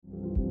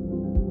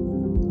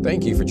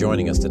Thank you for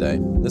joining us today.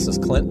 This is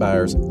Clint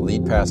Byars,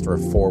 lead pastor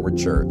of Forward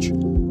Church.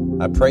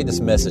 I pray this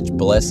message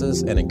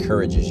blesses and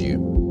encourages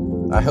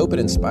you. I hope it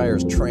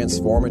inspires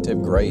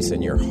transformative grace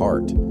in your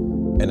heart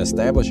and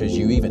establishes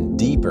you even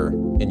deeper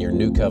in your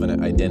new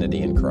covenant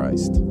identity in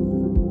Christ.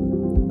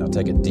 Now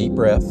take a deep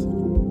breath,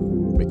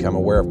 become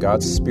aware of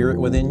God's Spirit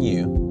within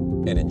you,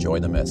 and enjoy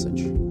the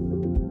message.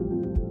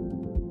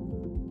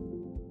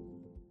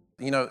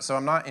 So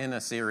I'm not in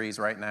a series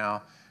right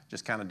now,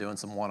 just kind of doing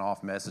some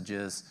one-off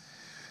messages.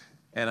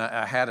 And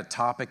I had a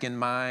topic in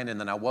mind, and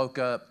then I woke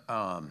up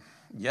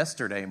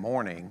yesterday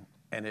morning,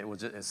 and it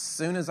was just, as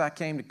soon as I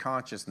came to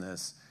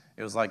consciousness,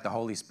 it was like the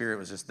Holy Spirit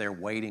was just there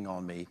waiting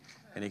on me,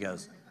 and He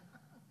goes,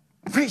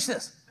 "Preach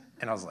this!"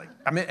 And I was like,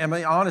 I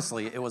mean,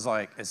 honestly, it was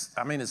like, as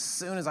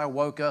soon as I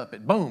woke up,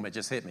 it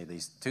just hit me.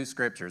 These two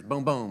scriptures,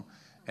 boom, boom,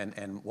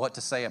 and what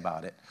to say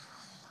about it.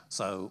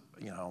 So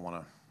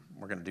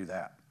we're gonna do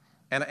that,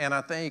 and I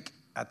think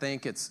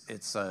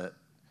it's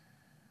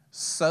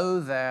so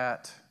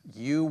that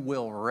you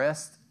will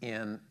rest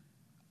in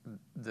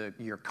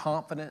your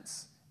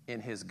confidence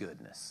in His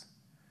goodness.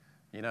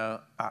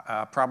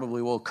 I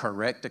probably will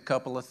correct a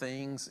couple of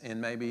things in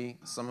maybe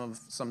some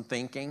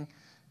thinking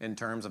in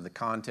terms of the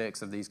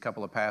context of these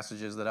couple of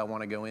passages that I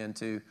want to go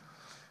into.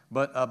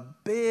 But a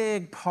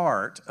big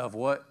part of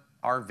what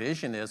our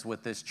vision is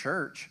with this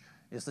church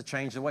is to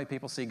change the way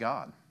people see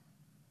God.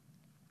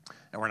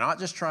 And we're not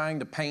just trying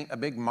to paint a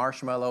big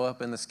marshmallow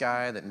up in the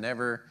sky that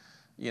never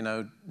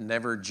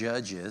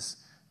judges,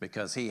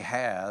 because He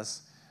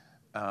has,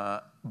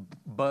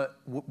 but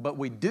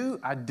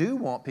I do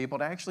want people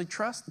to actually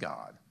trust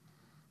God,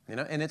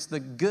 and it's the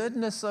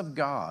goodness of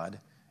God,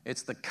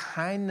 it's the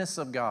kindness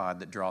of God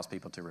that draws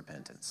people to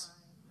repentance.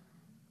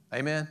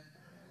 Amen?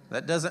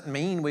 That doesn't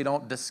mean we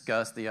don't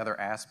discuss the other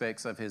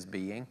aspects of His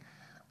being.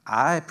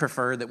 I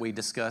prefer that we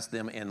discuss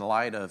them in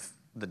light of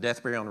the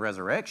death, burial, and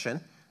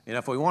resurrection.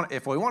 If we want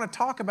to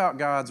talk about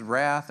God's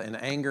wrath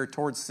and anger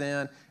towards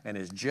sin and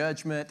His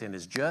judgment and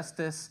His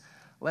justice,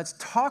 let's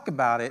talk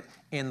about it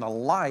in the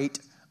light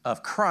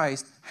of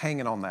Christ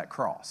hanging on that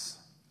cross.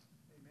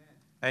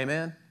 Amen.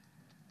 Amen?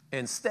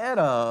 Instead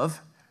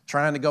of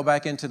trying to go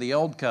back into the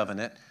old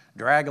covenant,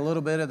 drag a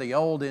little bit of the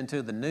old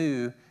into the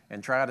new,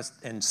 and try to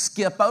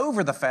skip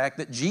over the fact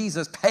that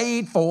Jesus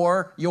paid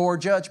for your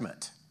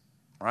judgment,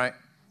 right?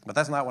 But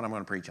that's not what I'm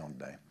going to preach on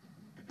today.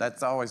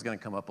 That's always going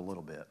to come up a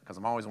little bit because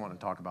I'm always wanting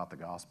to talk about the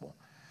gospel.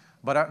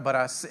 But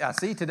I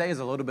see today as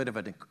a little bit of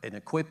an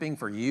equipping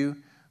for you,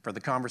 for the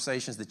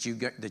conversations that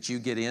you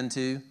get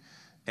into.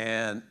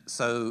 And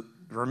so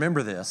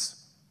remember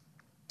this.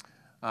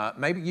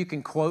 Maybe you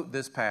can quote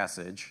this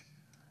passage.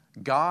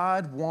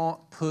 God will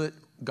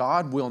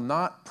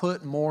not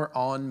put more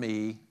on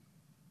me.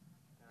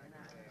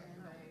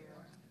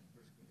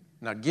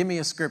 Now give me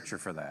a scripture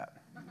for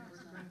that.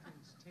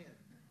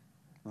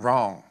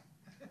 Wrong.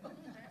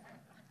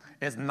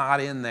 It's not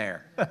in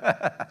there.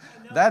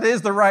 That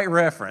is the right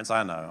reference.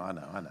 I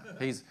know.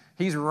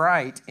 He's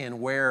right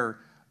in where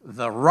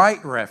the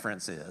right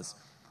reference is.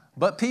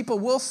 But people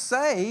will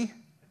say,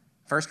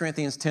 1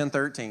 Corinthians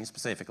 10:13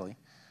 specifically.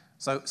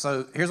 So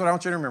here's what I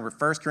want you to remember.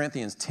 1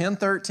 Corinthians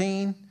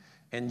 10:13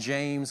 and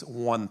James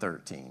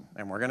 1:13.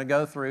 And we're going to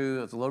go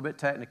through, it's a little bit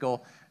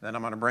technical, then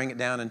I'm going to bring it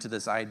down into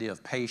this idea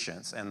of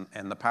patience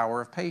and the power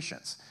of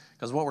patience.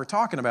 Because what we're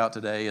talking about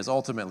today is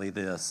ultimately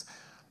this: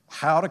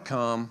 how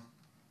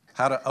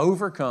to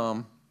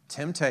overcome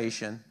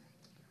temptation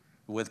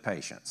with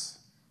patience.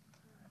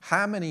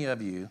 How many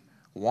of you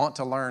want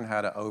to learn how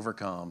to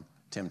overcome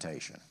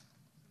temptation?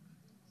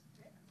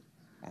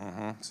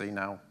 See,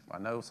 now I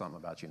know something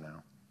about you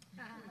now.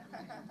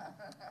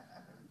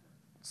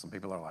 Some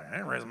people are like, I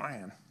didn't raise my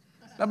hand.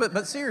 No,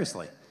 but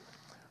seriously.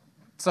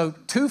 So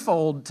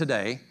twofold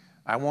today,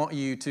 I want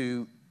you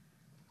to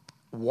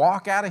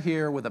walk out of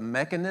here with a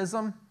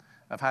mechanism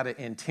of how to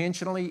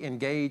intentionally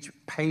engage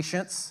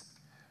patience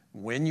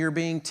when you're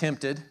being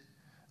tempted,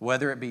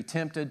 whether it be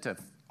tempted to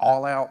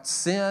all-out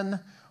sin,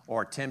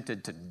 or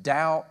tempted to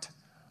doubt,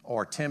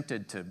 or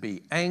tempted to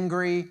be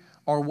angry,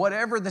 or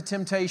whatever the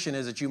temptation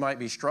is that you might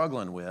be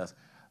struggling with,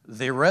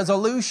 the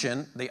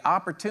resolution, the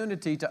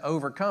opportunity to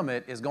overcome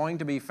it is going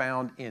to be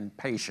found in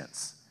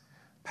patience.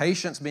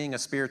 Patience being a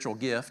spiritual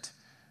gift,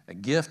 a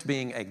gift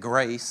being a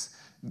grace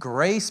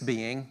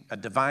being a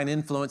divine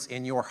influence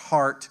in your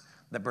heart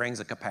that brings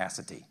a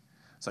capacity.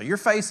 So you're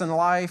facing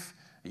life,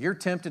 you're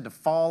tempted to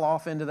fall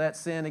off into that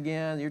sin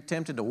again, you're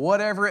tempted to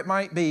whatever it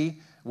might be.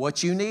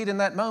 What you need in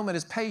that moment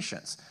is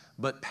patience.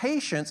 But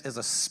patience is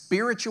a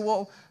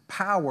spiritual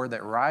power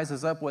that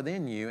rises up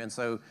within you. And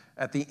so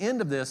at the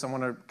end of this, I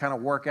want to kind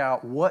of work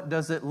out, what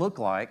does it look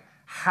like?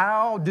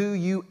 How do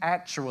you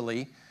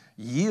actually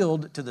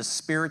yield to the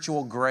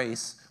spiritual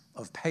grace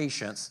of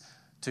patience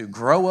to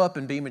grow up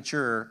and be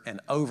mature and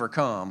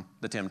overcome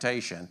the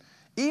temptation,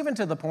 even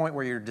to the point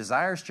where your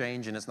desires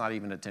change and it's not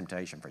even a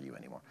temptation for you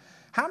anymore?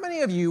 How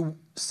many of you,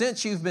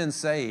 since you've been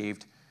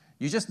saved,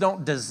 you just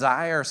don't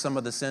desire some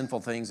of the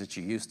sinful things that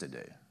you used to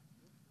do?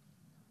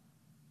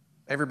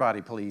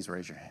 Everybody, please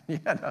raise your hand.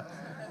 Yeah, no.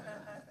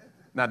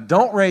 Now,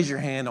 don't raise your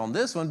hand on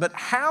this one, but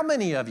how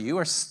many of you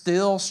are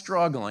still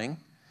struggling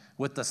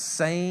with the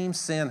same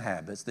sin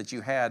habits that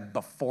you had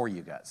before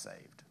you got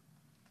saved?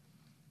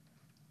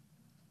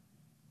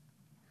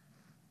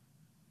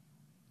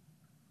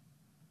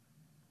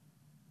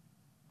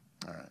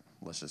 All right,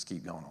 let's just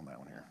keep going on that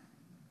one here.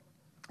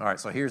 All right,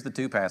 so here's the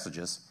two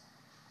passages.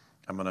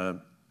 I'm going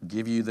to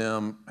give you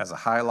them as a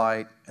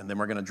highlight, and then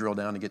we're going to drill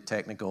down to get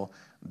technical.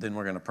 Then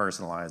we're going to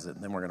personalize it,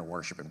 and then we're going to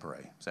worship and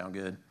pray. Sound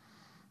good?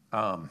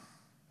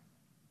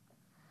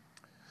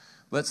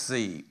 Let's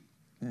see.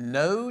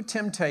 No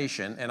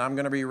temptation, and I'm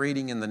going to be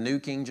reading in the New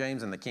King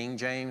James and the King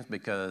James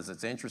because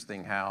it's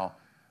interesting how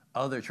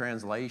other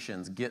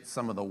translations get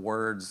some of the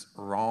words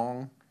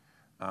wrong.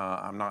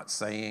 I'm not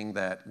saying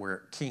that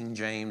we're King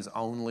James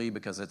only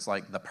because it's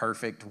like the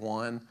perfect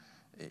one.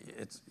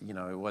 It's, it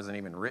wasn't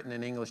even written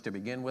in English to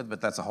begin with, but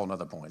that's a whole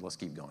nother point. Let's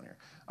keep going here.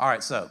 All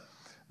right, so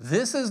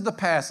this is the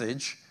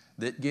passage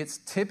that gets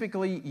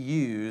typically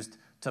used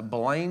to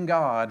blame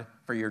God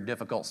for your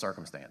difficult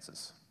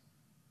circumstances.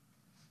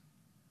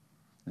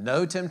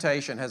 No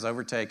temptation has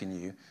overtaken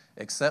you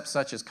except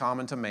such as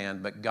common to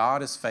man, but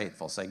God is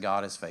faithful. Say,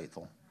 God is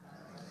faithful.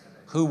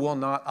 Who will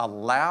not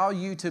allow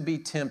you to be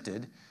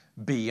tempted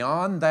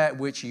beyond that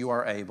which you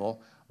are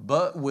able,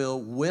 but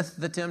with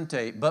the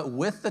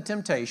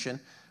temptation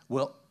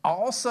will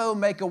also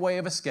make a way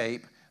of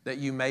escape that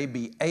you may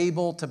be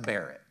able to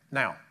bear it.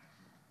 Now,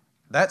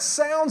 that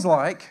sounds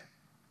like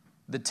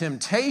the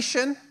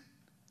temptation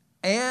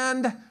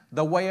and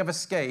the way of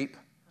escape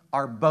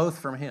are both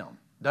from Him.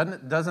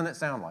 Doesn't it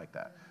sound like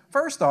that?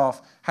 First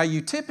off, how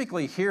you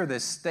typically hear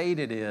this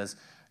stated is,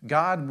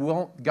 God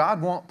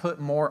won't put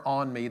more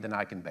on me than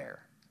I can bear.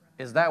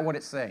 Is that what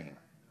it's saying?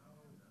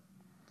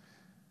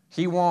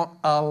 He won't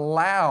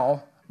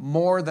allow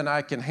more than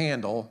I can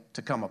handle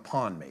to come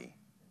upon me.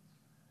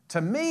 To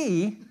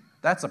me,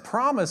 that's a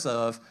promise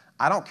of,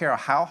 I don't care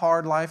how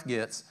hard life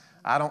gets,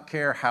 I don't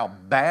care how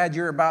bad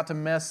you're about to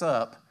mess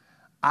up,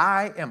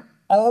 I am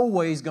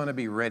always going to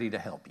be ready to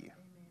help you.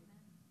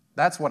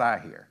 That's what I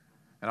hear.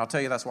 And I'll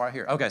tell you that's why I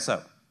hear. Okay,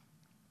 so,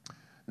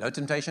 no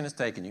temptation has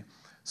taken you.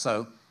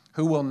 So,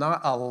 who will not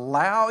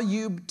allow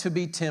you to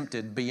be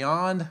tempted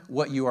beyond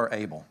what you are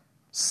able.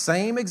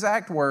 Same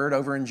exact word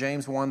over in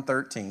James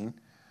 1:13.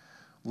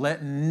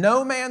 Let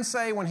no man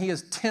say when he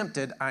is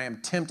tempted, I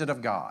am tempted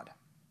of God.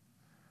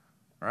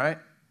 All right?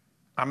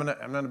 I'm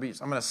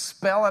gonna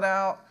spell it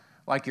out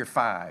like you're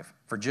 5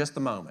 for just a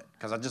moment,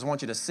 because I just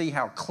want you to see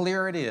how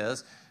clear it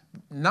is,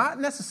 not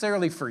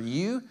necessarily for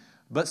you,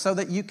 but so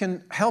that you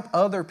can help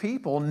other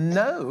people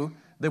know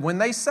that when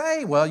they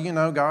say, well,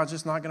 God's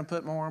just not going to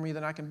put more on me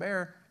than I can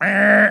bear.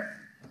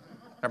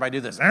 Everybody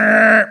do this.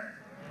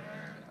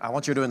 I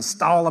want you to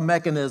install a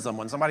mechanism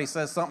when somebody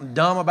says something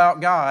dumb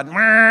about God.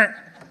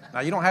 Now,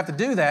 you don't have to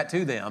do that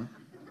to them.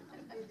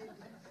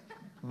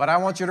 But I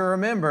want you to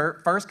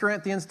remember 1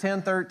 Corinthians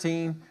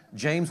 10:13,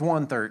 James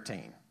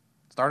 1:13.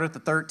 Start at the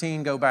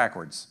 13, go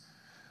backwards.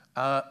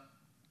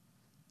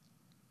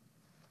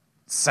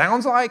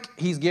 Sounds like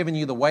he's giving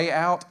you the way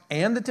out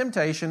and the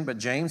temptation, but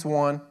James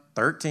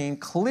 1:13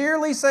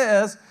 clearly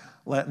says,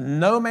 let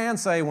no man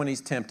say when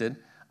he's tempted,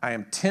 I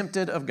am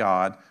tempted of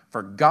God,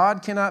 for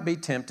God cannot be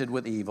tempted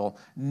with evil,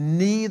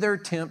 neither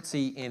tempts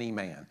he any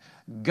man.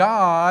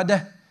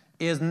 God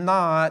is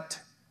not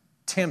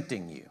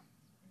tempting you.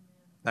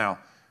 Now,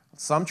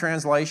 some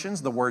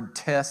translations, the word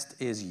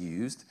test is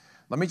used.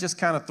 Let me just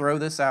kind of throw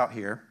this out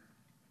here.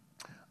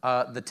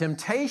 The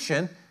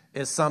temptation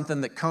is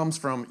something that comes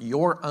from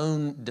your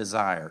own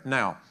desire.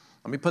 Now,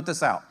 let me put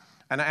this out.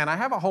 And I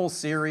have a whole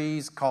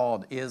series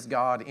called Is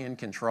God in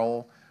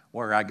Control,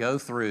 where I go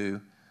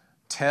through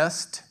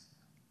test,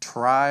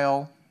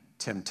 trial,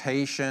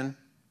 temptation,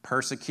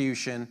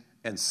 persecution,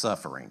 and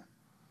suffering.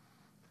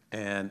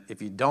 And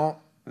if you don't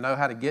know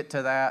how to get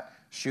to that,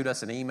 shoot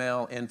us an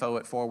email,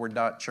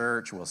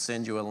 info@forward.church. We'll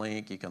send you a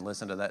link. You can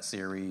listen to that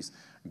series,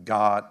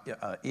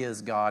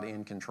 Is God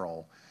in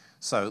Control?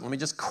 So let me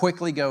just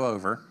quickly go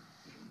over.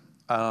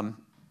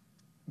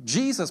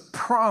 Jesus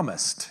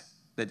promised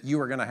that you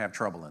are going to have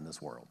trouble in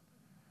this world.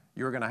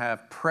 You are going to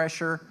have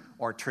pressure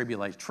or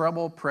tribulation.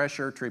 Trouble,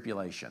 pressure,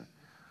 tribulation.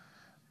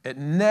 It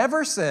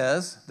never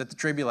says that the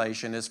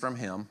tribulation is from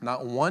Him.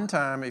 Not one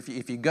time.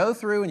 If you go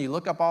through and you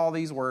look up all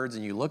these words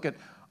and you look at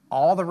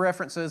all the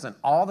references and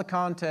all the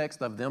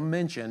context of them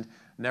mentioned,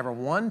 never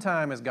one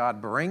time is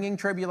God bringing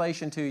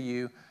tribulation to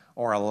you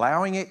or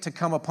allowing it to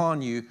come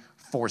upon you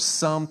for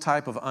some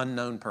type of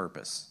unknown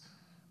purpose.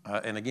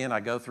 And again,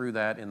 I go through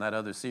that in that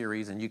other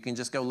series, and you can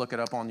just go look it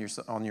up on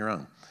your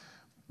own.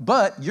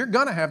 But you're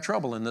going to have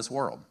trouble in this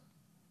world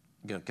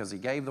because He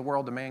gave the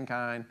world to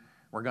mankind.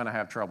 We're going to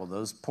have trouble.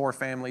 Those poor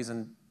families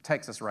in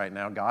Texas right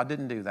now, God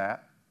didn't do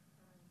that.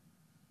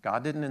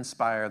 God didn't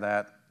inspire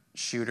that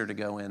shooter to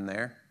go in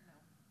there.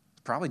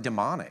 It's probably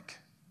demonic.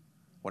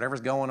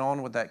 Whatever's going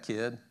on with that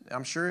kid,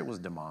 I'm sure it was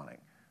demonic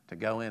to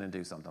go in and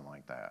do something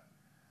like that.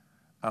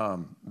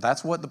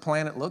 That's what the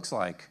planet looks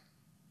like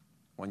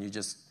when you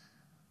just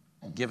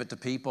give it to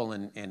people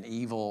and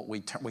evil.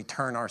 We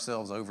turn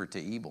ourselves over to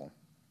evil.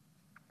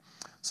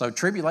 So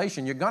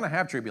tribulation, you're going to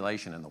have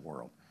tribulation in the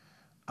world.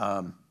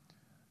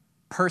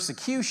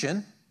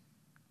 Persecution,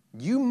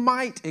 you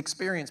might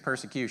experience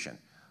persecution.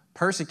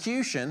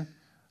 Persecution,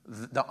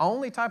 the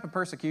only type of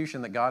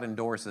persecution that God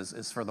endorses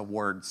is for the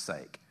word's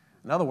sake.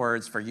 In other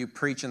words, for you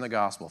preaching the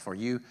gospel, for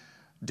you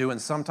doing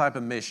some type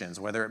of missions,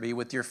 whether it be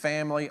with your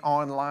family,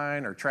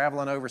 online, or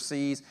traveling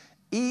overseas,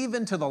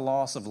 even to the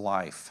loss of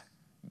life.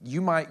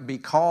 You might be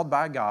called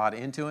by God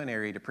into an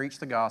area to preach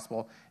the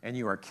gospel, and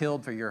you are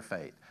killed for your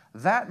faith.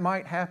 That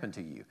might happen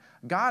to you.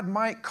 God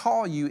might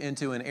call you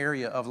into an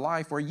area of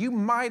life where you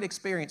might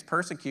experience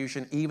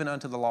persecution even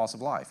unto the loss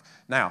of life.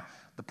 Now,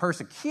 the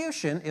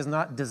persecution is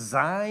not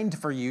designed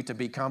for you to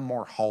become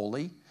more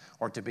holy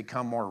or to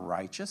become more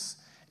righteous.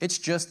 It's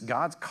just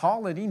God's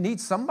calling. He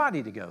needs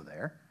somebody to go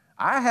there.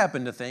 I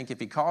happen to think if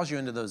He calls you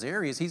into those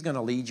areas, He's going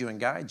to lead you and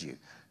guide you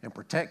and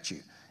protect you.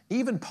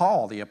 Even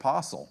Paul, the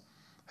apostle,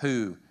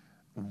 who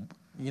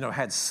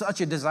had such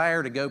a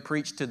desire to go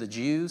preach to the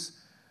Jews,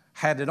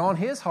 had it on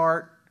his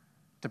heart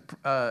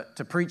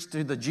to preach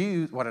to the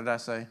Jews. What did I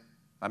say?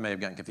 I may have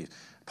gotten confused.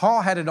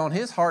 Paul had it on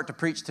his heart to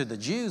preach to the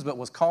Jews, but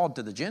was called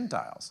to the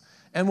Gentiles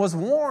and was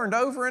warned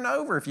over and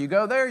over, if you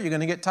go there, you're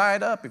going to get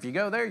tied up. If you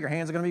go there, your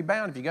hands are going to be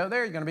bound. If you go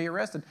there, you're going to be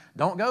arrested.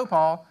 Don't go,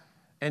 Paul.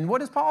 And what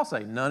does Paul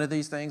say? None of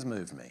these things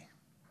moved me.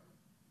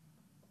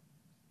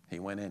 He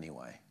went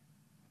anyway.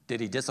 Did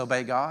he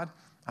disobey God?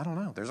 I don't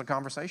know. There's a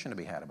conversation to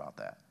be had about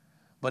that.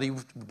 But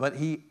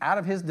he, out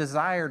of his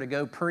desire to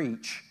go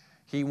preach,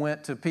 he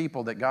went to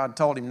people that God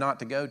told him not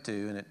to go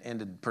to, and it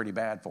ended pretty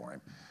bad for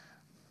him.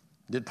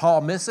 Did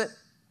Paul miss it?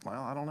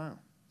 Well, I don't know.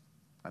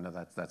 I know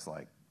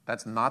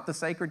that's not the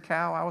sacred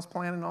cow I was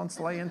planning on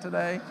slaying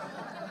today.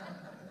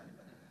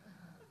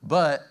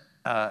 But,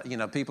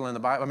 people in the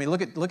Bible, I mean,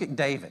 look at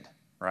David,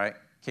 right?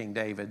 King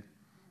David.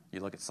 You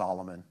look at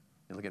Solomon.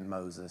 You look at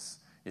Moses.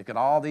 You look at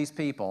all these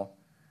people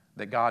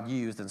that God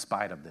used in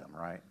spite of them,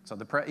 right? So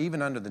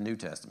even under the New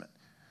Testament.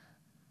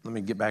 Let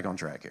me get back on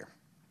track here.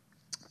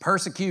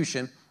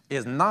 Persecution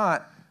is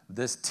not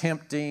this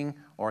tempting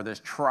or this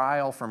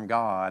trial from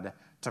God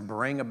to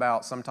bring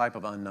about some type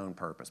of unknown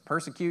purpose.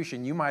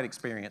 Persecution you might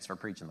experience for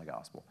preaching the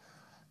gospel.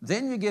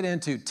 Then you get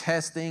into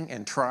testing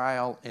and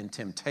trial and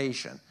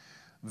temptation.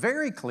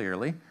 Very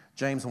clearly,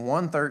 James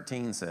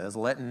 1:13 says,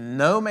 let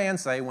no man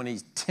say when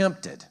he's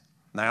tempted.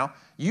 Now,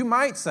 you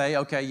might say,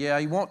 okay, yeah,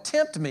 he won't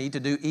tempt me to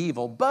do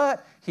evil,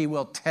 but he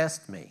will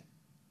test me.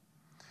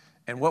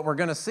 And what we're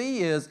going to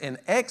see is an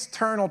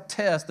external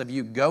test of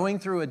you going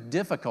through a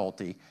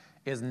difficulty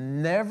is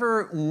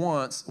never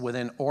once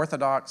within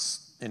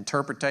orthodox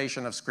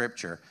interpretation of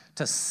Scripture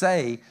to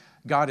say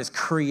God is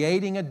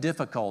creating a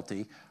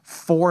difficulty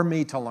for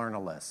me to learn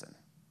a lesson.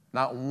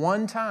 Not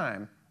one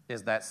time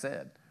is that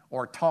said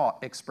or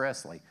taught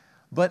expressly.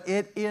 But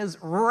it is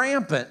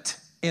rampant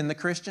in the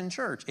Christian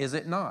church, is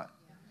it not?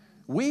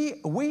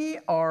 We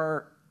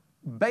are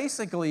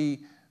basically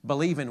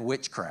believe in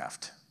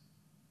witchcraft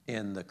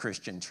in the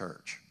Christian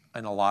church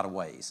in a lot of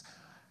ways.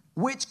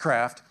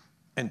 Witchcraft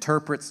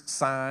interprets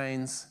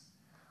signs,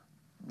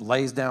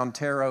 lays down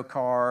tarot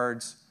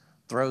cards,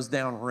 throws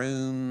down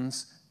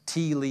runes,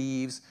 tea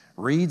leaves,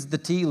 reads the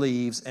tea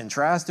leaves, and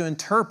tries to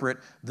interpret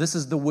this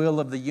is the will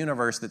of the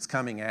universe that's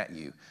coming at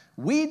you.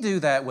 We do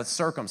that with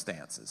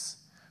circumstances.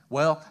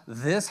 Well,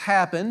 this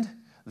happened,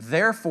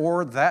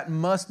 therefore that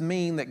must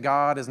mean that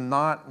God is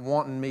not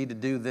wanting me to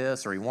do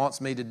this or He wants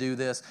me to do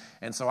this.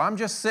 And so I'm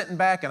just sitting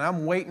back and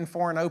I'm waiting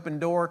for an open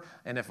door.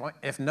 And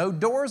if no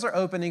doors are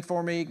opening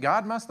for me,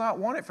 God must not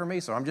want it for me.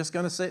 So I'm just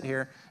going to sit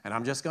here and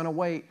I'm just going to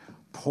wait.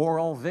 Poor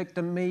old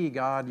victim me,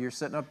 God, you're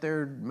sitting up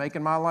there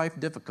making my life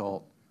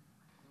difficult.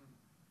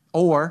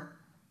 Or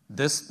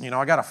this,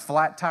 I got a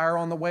flat tire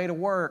on the way to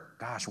work.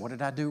 Gosh, what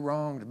did I do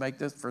wrong to make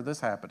this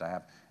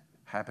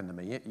happen to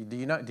me?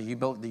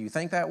 Do you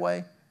think that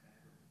way?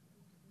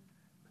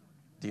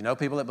 Do you know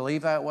people that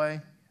believe that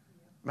way?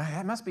 Man,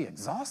 that must be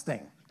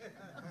exhausting.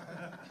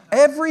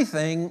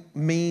 Everything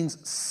means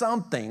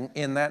something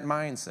in that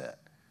mindset.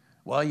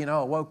 Well,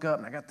 I woke up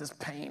and I got this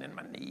pain in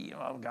my knee.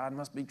 Oh, God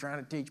must be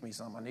trying to teach me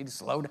something. I need to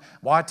slow down.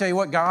 Well, I tell you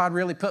what, God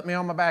really put me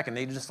on my back and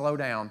needed to slow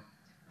down.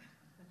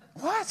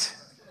 What?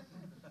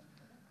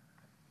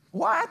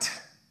 What?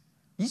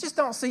 You just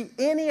don't see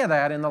any of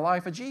that in the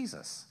life of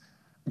Jesus.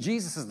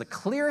 Jesus is the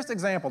clearest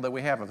example that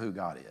we have of who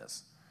God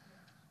is.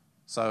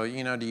 So,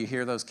 do you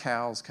hear those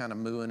cows kind of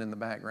mooing in the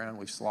background?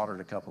 We've slaughtered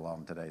a couple of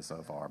them today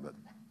so far, but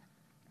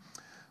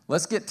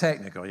let's get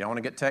technical. Y'all want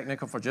to get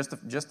technical for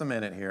just a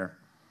minute here?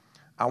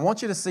 I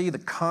want you to see the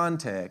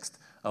context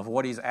of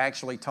what he's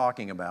actually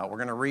talking about. We're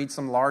going to read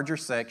some larger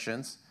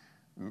sections.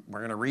 We're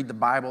going to read the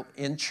Bible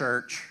in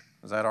church.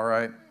 Is that all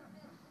right?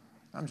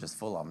 I'm just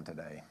full of them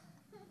today.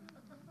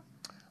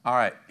 All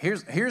right,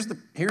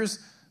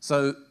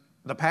 so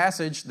the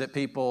passage that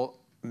people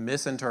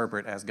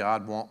misinterpret as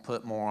God won't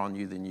put more on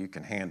you than you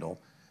can handle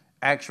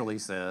actually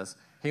says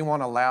He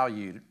won't allow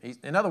you.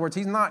 In other words,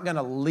 He's not going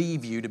to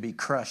leave you to be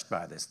crushed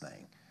by this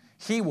thing.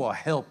 He will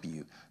help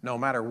you no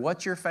matter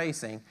what you're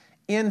facing.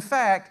 In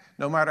fact,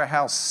 no matter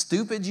how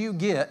stupid you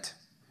get,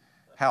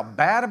 how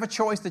bad of a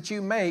choice that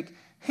you make,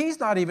 He's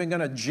not even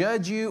going to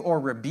judge you or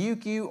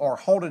rebuke you or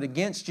hold it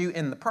against you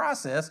in the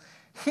process.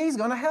 He's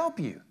going to help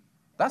you.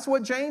 That's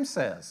what James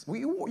says.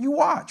 You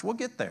watch. We'll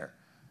get there.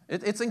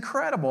 It's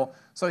incredible.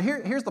 So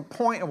here's the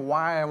point of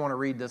why I want to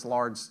read this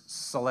large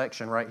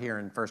selection right here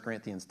in 1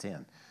 Corinthians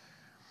 10.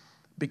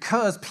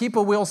 Because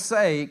people will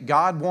say,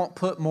 God won't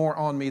put more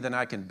on me than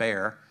I can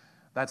bear.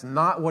 That's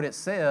not what it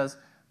says.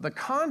 The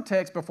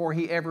context before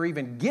he ever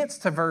even gets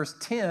to verse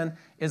 10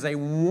 is a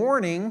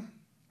warning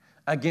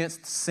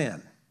against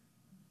sin.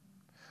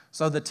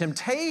 So the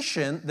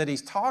temptation that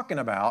he's talking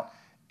about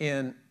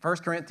in 1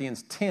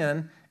 Corinthians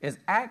 10 is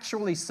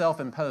actually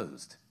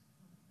self-imposed.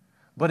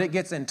 But it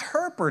gets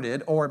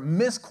interpreted or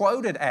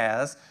misquoted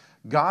as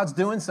God's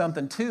doing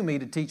something to me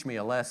to teach me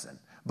a lesson.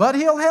 But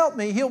he'll help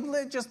me.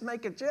 He'll just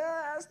make it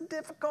just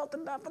difficult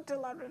enough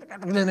until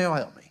then he'll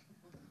help me.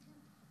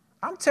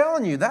 I'm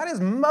telling you, that is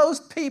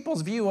most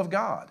people's view of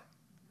God.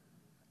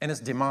 And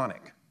it's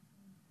demonic.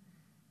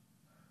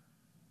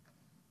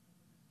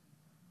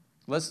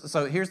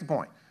 So here's the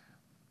point.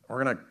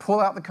 We're going to pull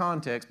out the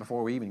context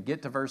before we even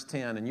get to verse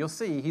 10, and you'll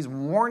see he's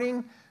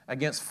warning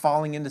against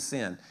falling into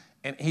sin.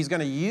 And he's going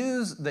to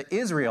use the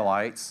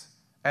Israelites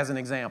as an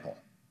example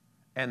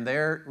and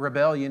their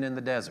rebellion in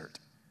the desert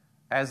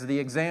as the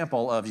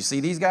example of, you see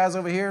these guys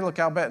over here, look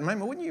how bad, man,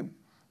 wouldn't you?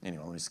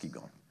 Anyway, let me just keep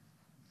going.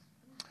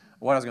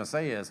 What I was going to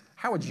say is,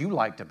 how would you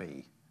like to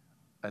be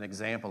an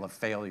example of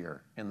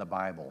failure in the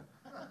Bible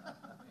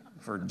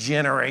for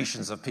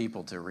generations of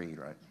people to read,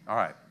 right? All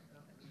right.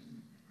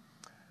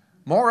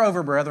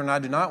 Moreover, brethren, I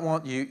do not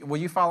want you, will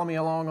you follow me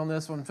along on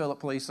this one, Philip,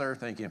 please, sir?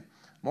 Thank you.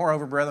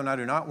 Moreover, brethren, I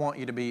do not want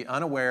you to be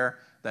unaware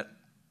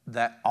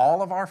that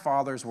all of our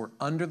fathers were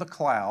under the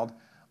cloud,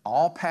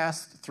 all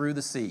passed through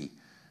the sea.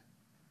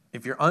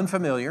 If you're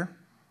unfamiliar,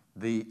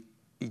 the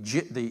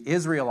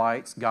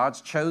Israelites,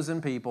 God's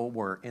chosen people,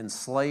 were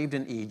enslaved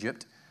in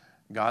Egypt.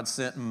 God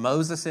sent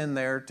Moses in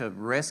there to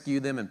rescue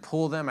them and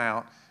pull them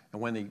out.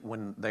 And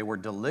when they were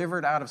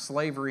delivered out of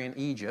slavery in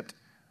Egypt,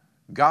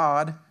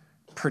 God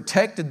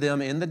protected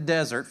them in the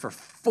desert for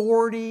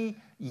 40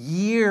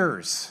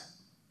 years.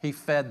 He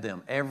fed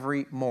them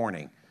every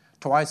morning,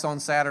 twice on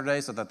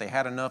Saturday so that they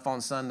had enough on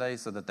Sunday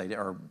so that they,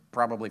 or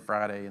probably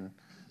Friday and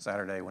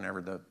Saturday,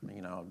 whenever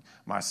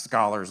my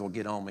scholars will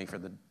get on me for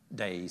the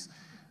days.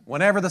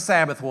 Whenever the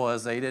Sabbath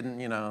was, they didn't,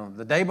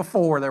 the day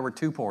before there were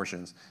 2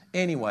 portions.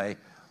 Anyway,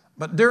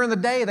 but during the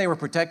day they were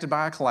protected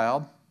by a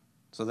cloud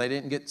so they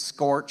didn't get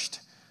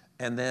scorched.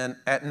 And then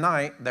at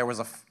night there was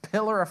a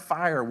pillar of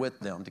fire with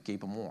them to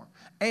keep them warm.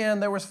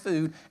 And there was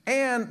food.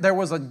 And there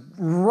was a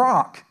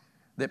rock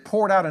that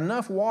poured out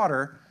enough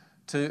water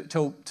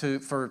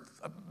for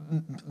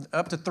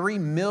up to 3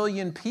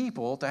 million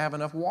people to have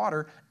enough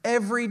water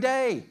every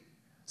day.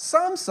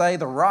 Some say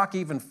the rock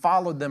even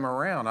followed them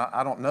around.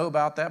 I don't know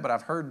about that, but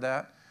I've heard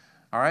that.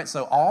 All right,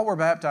 so all were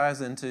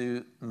baptized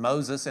into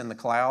Moses in the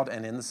cloud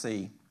and in the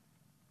sea.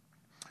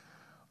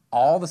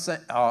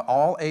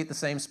 All ate the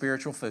same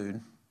spiritual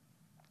food,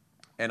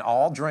 and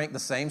all drank the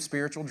same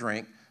spiritual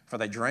drink, for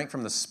they drank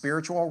from the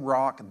spiritual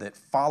rock that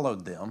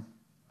followed them,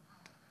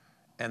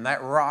 and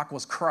that rock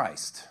was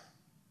Christ.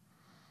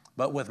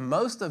 But with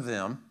most of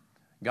them,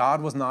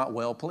 God was not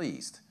well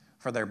pleased,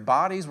 for their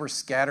bodies were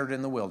scattered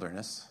in the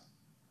wilderness.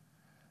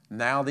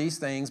 Now these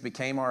things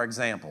became our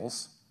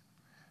examples,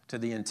 to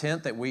the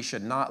intent that we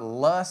should not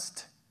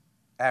lust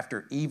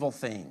after evil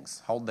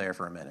things. Hold there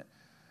for a minute.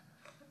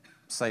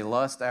 Say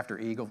lust after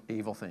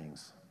evil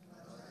things.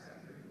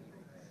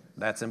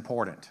 That's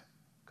important,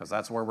 because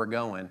that's where we're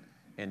going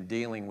in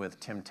dealing with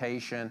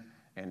temptation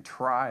and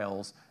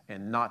trials,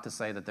 and not to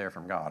say that they're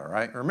from God, all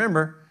right?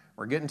 Remember,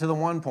 we're getting to the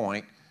one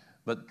point,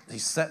 but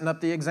he's setting up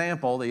the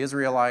example, the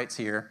Israelites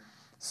here.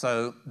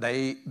 So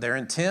their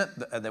intent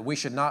that we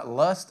should not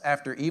lust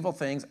after evil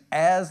things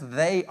as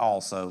they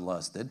also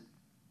lusted.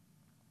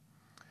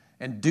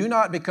 And do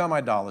not become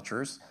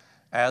idolaters,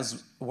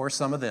 as were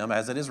some of them.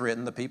 As it is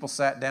written, the people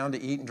sat down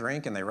to eat and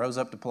drink, and they rose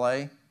up to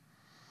play.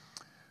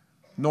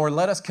 Nor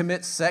let us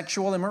commit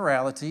sexual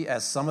immorality,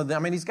 as some of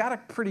them. I mean, he's got a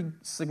pretty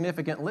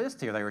significant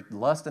list here. They were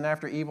lusting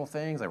after evil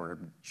things. They were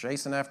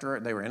chasing after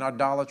it. They were in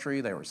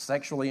idolatry. They were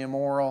sexually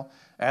immoral,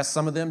 as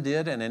some of them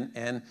did.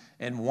 And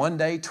in one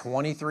day,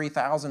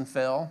 23,000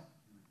 fell.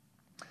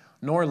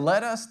 Nor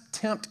let us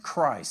tempt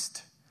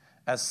Christ,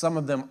 as some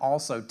of them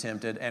also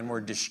tempted and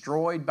were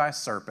destroyed by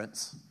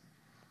serpents.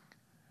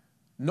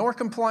 Nor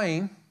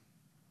complain,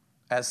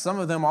 as some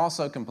of them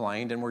also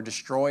complained and were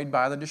destroyed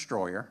by the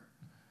destroyer.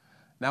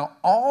 Now,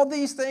 all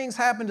these things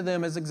happened to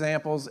them as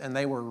examples, and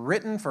they were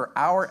written for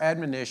our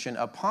admonition,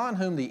 upon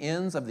whom the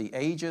ends of the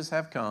ages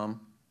have come.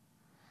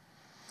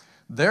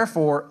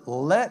 Therefore,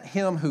 let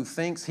him who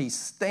thinks he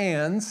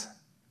stands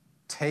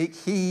take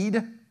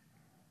heed.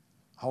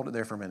 Hold it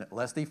there for a minute.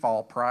 Lest he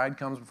fall. Pride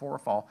comes before a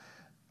fall.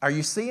 Are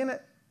you seeing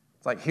it?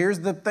 It's like,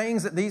 here's the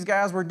things that these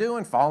guys were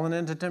doing, falling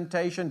into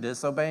temptation,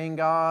 disobeying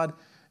God.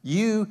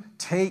 You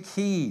take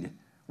heed.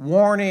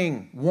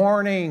 Warning,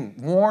 warning,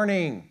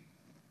 warning.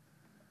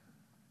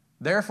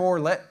 Therefore,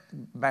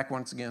 back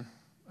once again,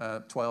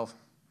 12.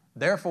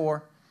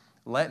 Therefore,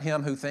 Let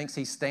him who thinks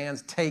he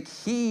stands take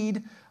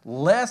heed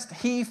lest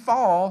he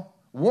fall.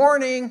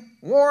 Warning,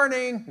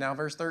 warning. Now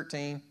verse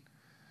 13.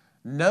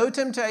 No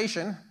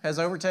temptation has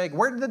overtaken.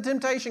 Where did the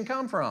temptation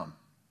come from?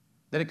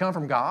 Did it come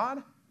from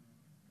God?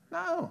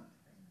 No.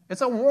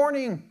 It's a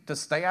warning to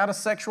stay out of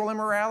sexual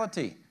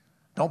immorality.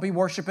 Don't be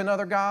worshiping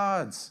other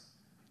gods.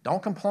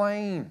 Don't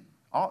complain.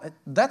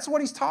 That's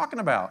what he's talking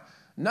about.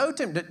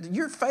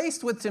 You're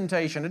faced with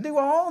temptation to do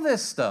all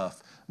this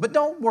stuff. But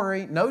don't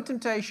worry, no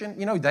temptation.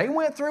 They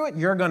went through it,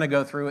 you're going to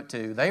go through it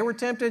too. They were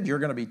tempted, you're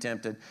going to be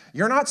tempted.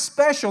 You're not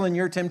special in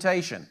your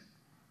temptation.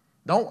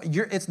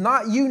 It's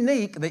not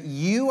unique that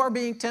you are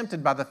being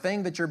tempted by the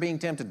thing that you're being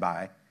tempted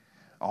by.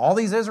 All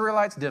these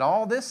Israelites did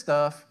all this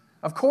stuff.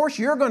 Of course,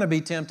 you're going to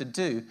be tempted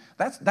too.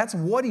 That's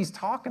what he's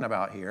talking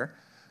about here.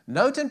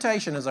 No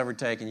temptation has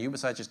overtaken you, but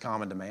such is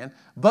common to man.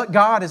 But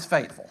God is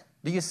faithful.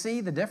 Do you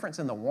see the difference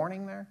in the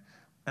warning there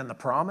and the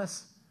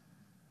promise?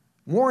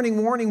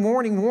 Warning, warning,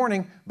 warning,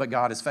 warning, but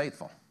God is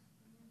faithful,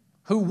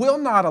 who will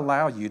not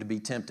allow you to be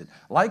tempted.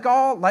 Like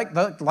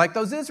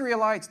those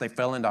Israelites, they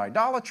fell into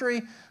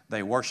idolatry.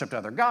 They worshiped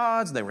other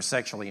gods. They were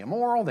sexually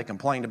immoral. They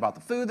complained about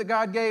the food that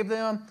God gave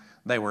them.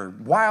 They were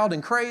wild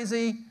and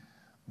crazy,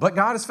 but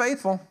God is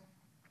faithful,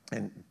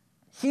 and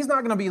He's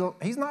not going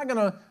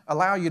to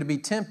allow you to be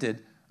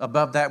tempted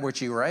above that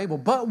which you were able,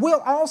 but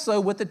will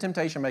also, with the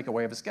temptation, make a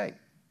way of escape.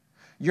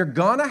 You're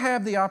going to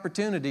have the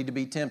opportunity to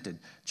be tempted,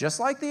 just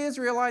like the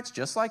Israelites,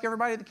 just like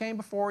everybody that came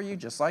before you,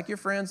 just like your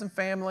friends and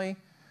family,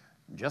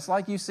 just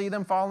like you see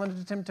them fall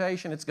into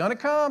temptation. It's going to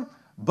come,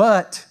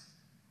 but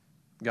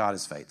God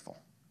is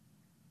faithful.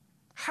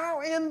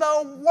 How in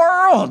the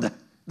world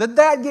did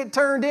that get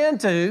turned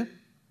into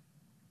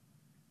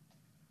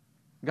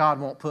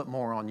God won't put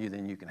more on you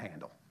than you can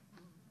handle?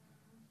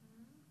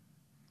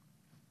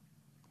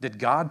 Did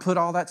God put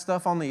all that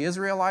stuff on the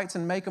Israelites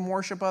and make them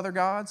worship other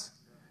gods?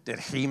 Did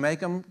He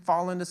make them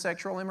fall into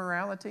sexual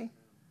immorality?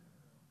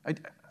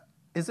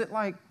 Is it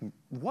like,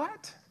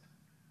 what?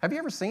 Have you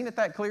ever seen it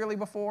that clearly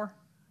before?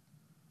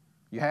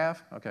 You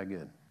have? Okay,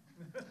 good.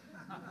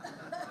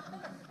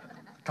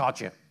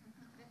 Caught you.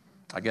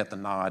 I get the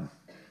nod.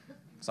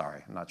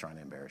 Sorry, I'm not trying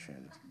to embarrass you.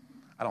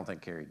 I don't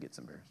think Carrie gets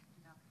embarrassed.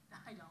 No,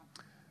 I don't.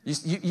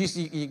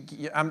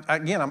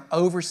 I'm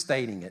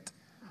overstating it.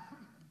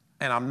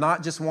 And I'm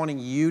not just wanting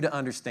you to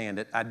understand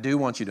it. I do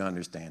want you to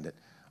understand it.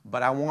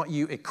 But I want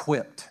you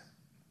equipped.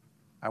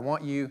 I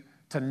want you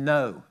to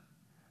know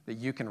that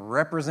you can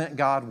represent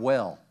God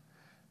well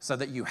so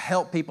that you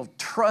help people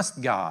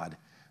trust God,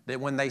 that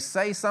when they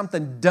say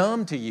something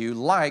dumb to you,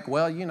 like,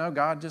 well,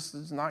 God just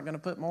is not going to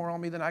put more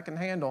on me than I can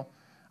handle.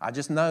 I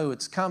just know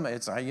it's coming.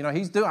 I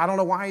don't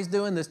know why He's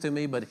doing this to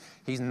me, but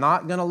He's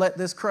not going to let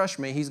this crush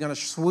me. He's going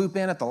to swoop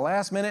in at the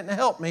last minute and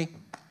help me.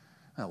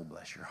 Oh,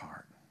 bless your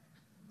heart.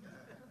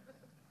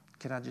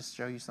 Can I just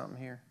show you something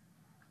here?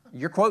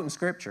 You're quoting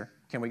Scripture.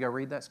 Can we go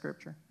read that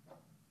Scripture?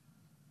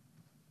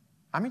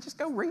 Just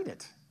go read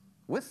it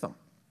with them,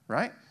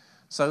 right?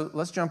 So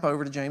let's jump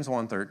over to James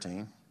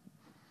 1:13.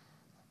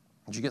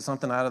 Did you get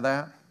something out of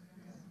that?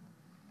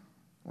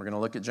 We're going to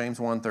look at James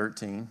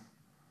 1:13,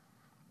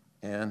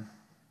 and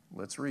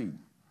let's read.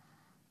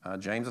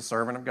 James, a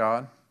servant of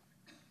God,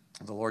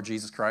 the Lord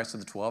Jesus Christ of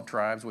the 12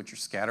 tribes which are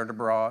scattered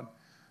abroad,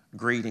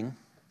 greeting.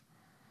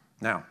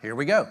 Now, here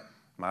we go.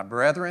 My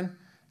brethren,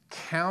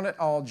 count it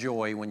all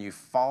joy when you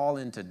fall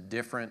into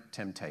different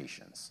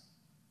temptations.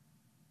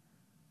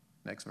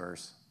 Next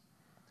verse.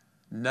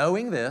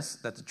 Knowing this,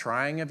 that the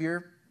trying of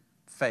your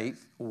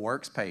faith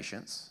works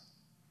patience,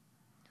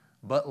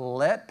 but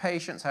let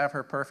patience have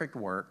her perfect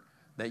work,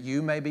 that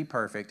you may be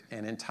perfect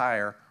and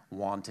entire,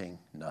 wanting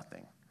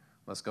nothing.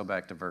 Let's go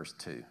back to verse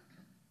 2.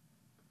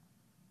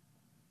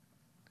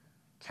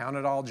 Count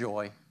it all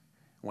joy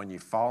when you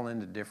fall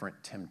into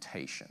different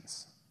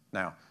temptations.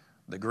 Now,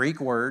 the Greek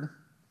word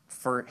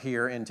for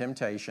here in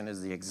temptation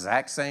is the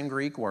exact same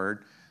Greek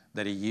word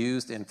that he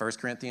used in 1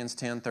 Corinthians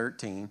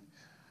 10:13.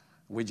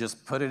 We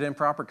just put it in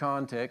proper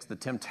context. The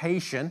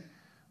temptation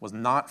was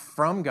not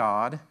from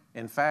God.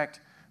 In fact,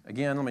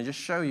 again, let me just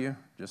show you,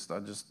 just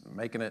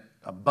making it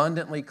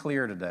abundantly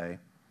clear today.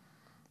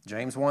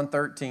 James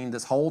 1:13,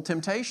 this whole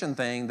temptation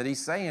thing that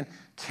he's saying,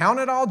 count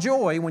it all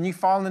joy when you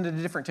fall into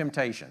different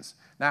temptations.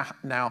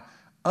 Now,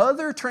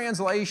 other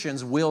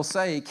translations will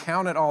say,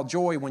 count it all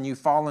joy when you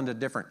fall into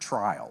different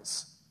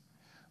trials.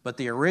 But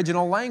the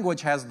original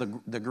language has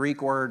the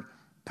Greek word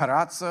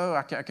parazzo.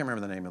 I can't remember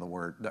the name of the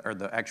word, or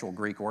the actual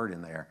Greek word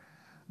in there.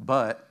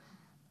 But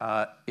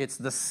it's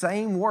the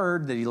same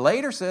word that he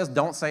later says,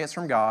 don't say it's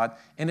from God.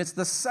 And it's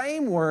the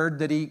same word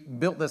that he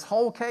built this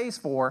whole case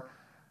for.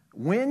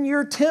 When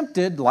you're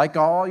tempted, like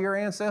all your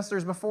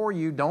ancestors before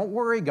you, don't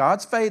worry,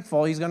 God's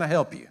faithful. He's going to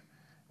help you.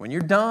 When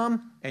you're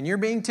dumb and you're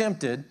being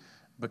tempted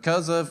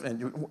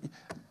and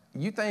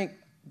you think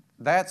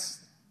that's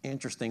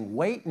interesting,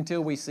 wait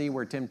until we see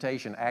where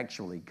temptation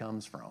actually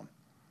comes from.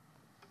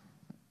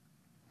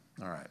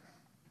 All right.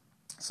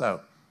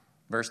 So,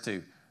 verse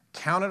 2,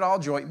 count it all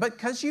joy,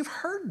 because you've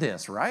heard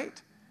this,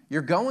 right?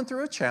 You're going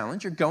through a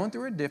challenge. You're going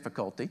through a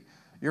difficulty.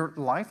 Your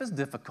life is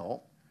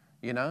difficult.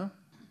 you know?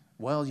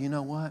 Well, you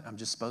know what? I'm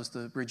just supposed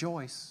to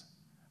rejoice.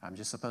 I'm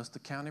just supposed to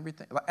count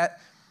everything.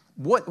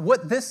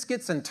 What this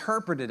gets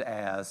interpreted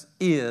as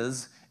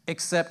is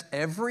accept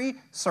every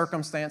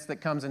circumstance that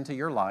comes into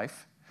your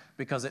life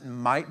because it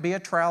might be a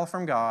trial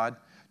from God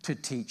to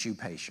teach you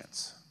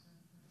patience.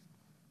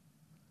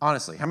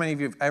 Honestly, how many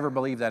of you have ever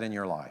believed that in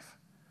your life?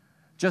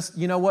 Just,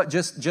 you know what?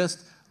 Just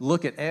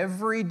look at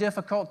every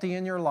difficulty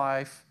in your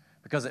life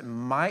because it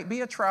might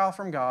be a trial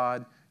from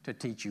God to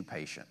teach you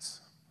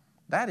patience.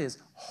 That is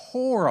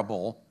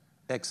horrible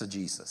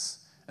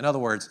exegesis. In other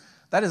words,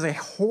 that is a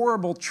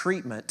horrible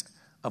treatment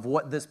of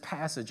what this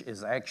passage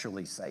is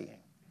actually saying.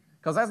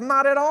 Because that's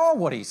not at all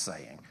what he's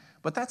saying.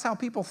 But that's how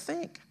people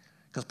think.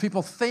 Because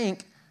people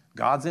think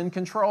God's in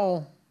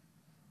control.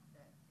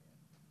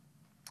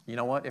 You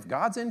know what? If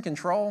God's in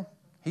control,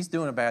 he's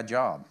doing a bad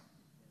job.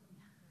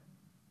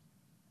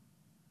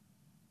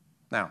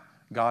 Now,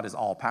 God is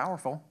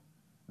all-powerful.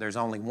 There's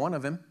only one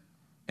of him.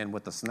 And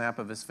with the snap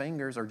of his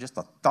fingers or just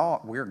a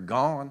thought, we're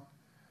gone.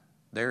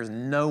 There's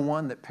no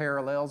one that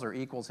parallels or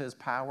equals his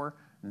power.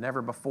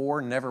 Never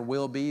before, never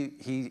will be.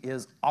 He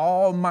is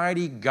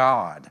Almighty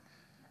God.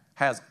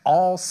 Has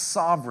all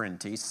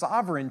sovereignty.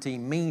 Sovereignty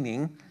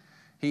meaning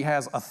he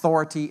has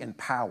authority and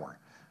power.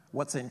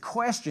 What's in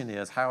question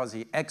is how is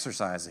he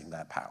exercising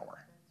that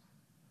power?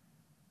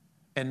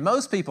 And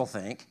most people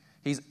think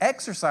he's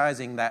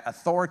exercising that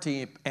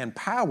authority and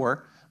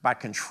power by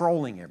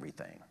controlling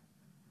everything.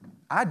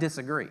 I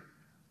disagree.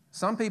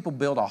 Some people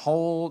build a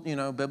whole,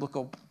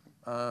 biblical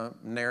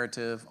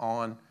narrative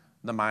on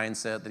the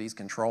mindset that he's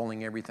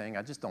controlling everything.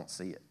 I just don't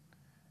see it.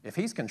 If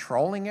he's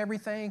controlling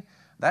everything,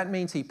 that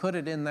means he put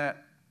it in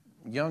that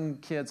young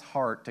kid's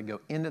heart to go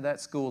into that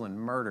school and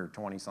murder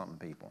 20-something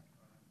people.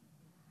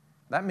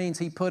 That means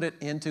he put it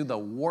into the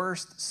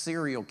worst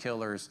serial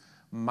killer's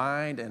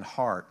mind and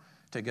heart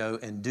to go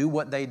and do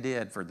what they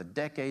did for the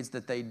decades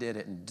that they did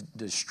it and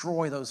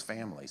destroy those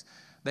families.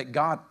 That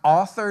God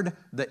authored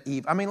the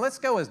evil. I mean, let's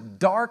go as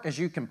dark as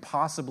you can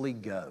possibly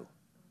go.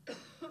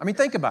 I mean,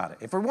 think about it.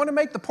 If we want to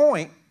make the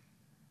point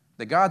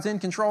that God's in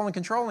control and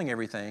controlling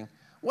everything,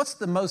 what's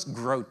the most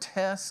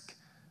grotesque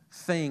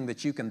thing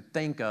that you can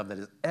think of that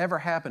has ever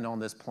happened on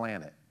this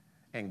planet?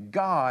 And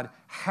God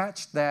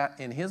hatched that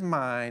in his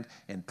mind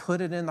and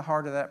put it in the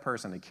heart of that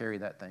person to carry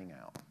that thing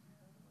out.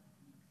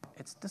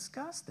 It's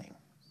disgusting.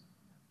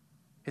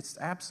 It's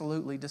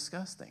absolutely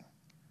disgusting.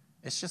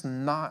 It's just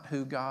not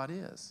who God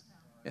is.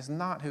 It's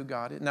not who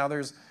God is. Now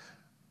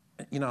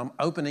I'm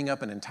opening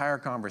up an entire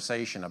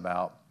conversation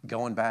about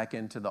going back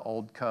into the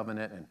Old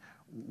Covenant and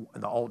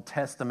the Old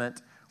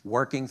Testament,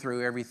 working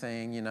through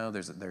everything.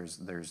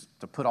 There's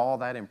to put all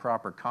that in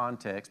proper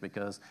context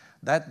because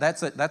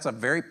that's a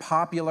very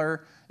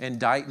popular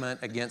indictment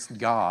against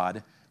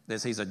God.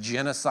 That he's a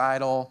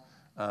genocidal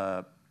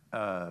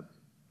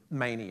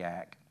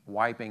maniac,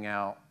 wiping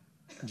out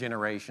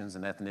generations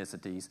and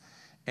ethnicities.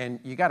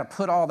 And you got to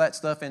put all that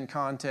stuff in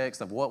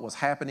context of what was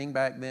happening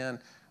back then,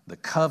 the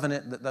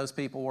covenant that those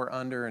people were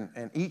under,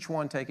 and each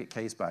one take it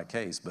case by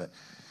case. But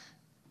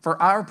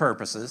for our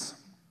purposes,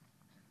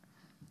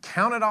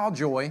 count it all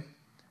joy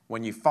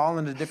when you fall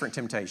into different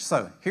temptations.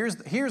 So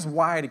here's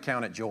why to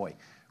count it joy.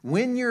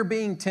 When you're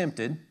being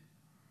tempted,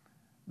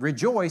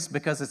 rejoice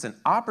because it's an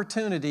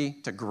opportunity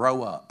to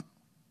grow up.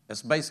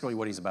 That's basically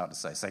what he's about to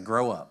say. Say,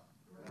 grow up.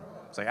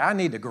 Say, I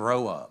need to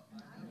grow up.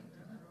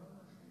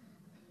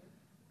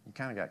 You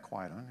kind of got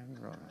quiet on it.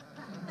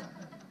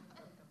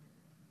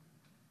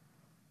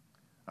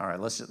 All right,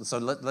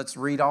 let's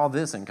read all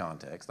this in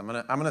context. I'm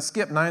gonna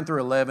skip 9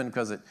 through 11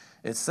 because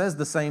it says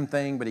the same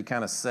thing, but he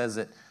kind of says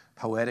it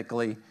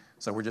poetically.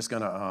 So we're just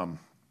gonna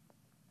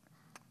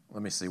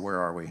let me see, where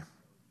are we?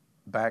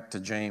 Back to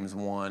James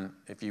 1.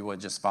 If you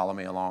would just follow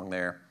me along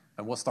there,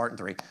 and we'll start in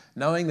 3.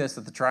 Knowing this,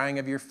 that the trying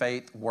of your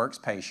faith works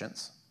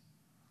patience.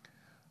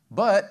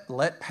 But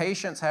let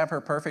patience have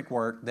her perfect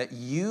work, that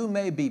you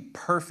may be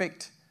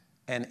perfect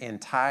and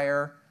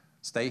entire,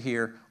 stay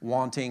here,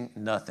 wanting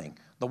nothing.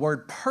 The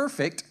word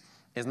perfect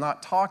is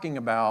not talking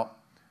about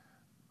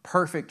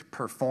perfect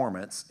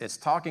performance. It's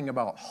talking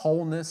about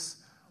wholeness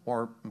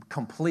or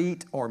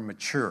complete or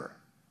mature.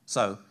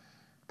 So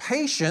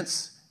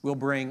patience will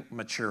bring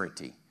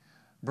maturity,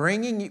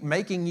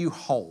 making you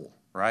whole,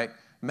 right?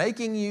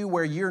 Making you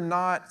where you're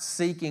not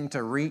seeking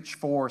to reach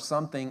for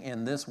something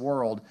in this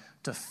world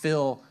to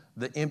fill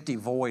the empty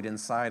void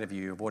inside of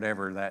you of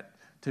whatever that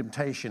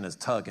temptation is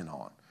tugging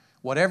on.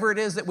 Whatever it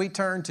is that we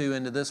turn to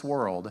into this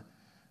world,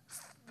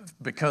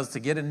 because to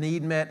get a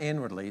need met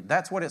inwardly,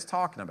 that's what it's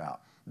talking about.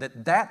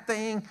 That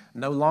thing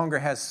no longer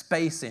has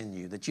space in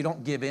you, that you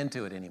don't give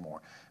into it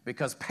anymore.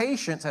 Because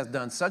patience has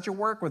done such a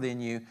work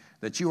within you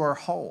that you are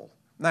whole.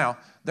 Now,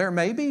 there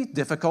may be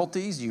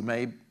difficulties. You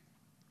may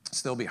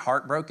still be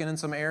heartbroken in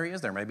some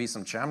areas. There may be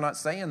some, I'm not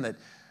saying that,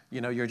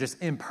 you're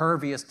just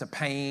impervious to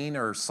pain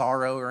or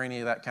sorrow or any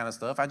of that kind of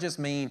stuff. I just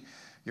mean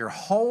you're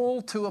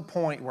whole to a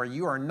point where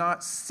you are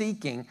not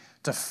seeking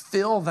to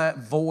fill that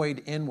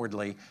void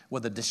inwardly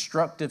with a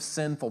destructive,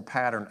 sinful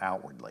pattern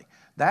outwardly.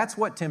 That's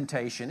what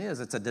temptation is.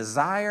 It's a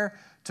desire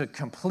to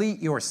complete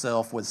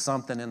yourself with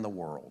something in the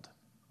world.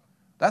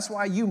 That's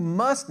why you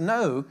must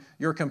know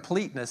your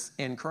completeness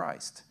in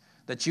Christ,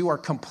 that you are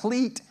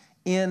complete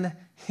in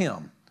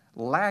Him,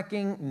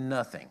 lacking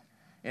nothing.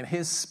 And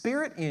His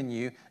Spirit in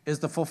you is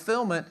the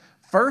fulfillment,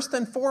 first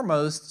and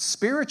foremost,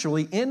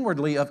 spiritually,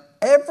 inwardly, of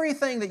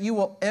everything that you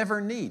will ever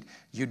need.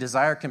 You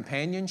desire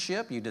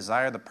companionship. You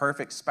desire the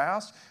perfect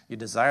spouse. You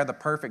desire the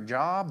perfect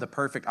job, the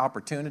perfect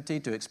opportunity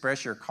to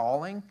express your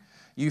calling.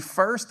 You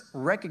first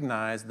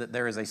recognize that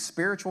there is a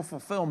spiritual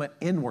fulfillment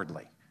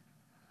inwardly,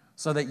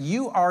 so that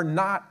you are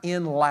not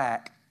in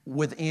lack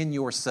within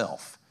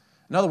yourself.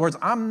 In other words,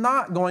 I'm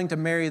not going to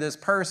marry this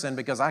person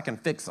because I can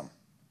fix them.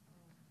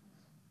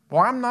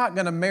 Or I'm not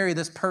going to marry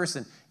this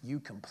person. You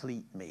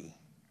complete me.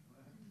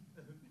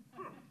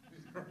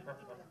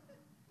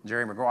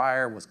 Jerry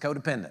Maguire was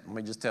codependent, let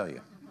me just tell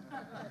you.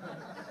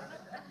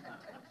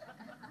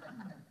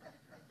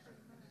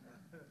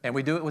 And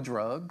we do it with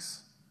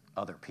drugs,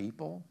 other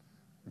people,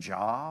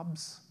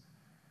 jobs.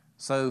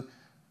 So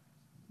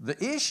the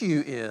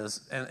issue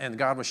is, and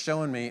God was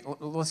showing me,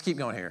 let's keep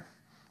going here.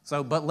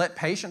 So, but let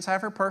patience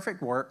have her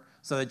perfect work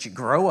so that you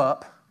grow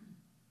up,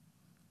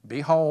 be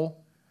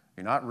whole.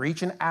 You're not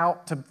reaching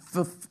out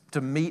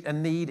to meet a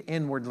need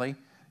inwardly.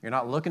 You're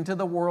not looking to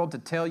the world to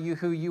tell you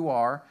who you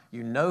are.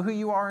 You know who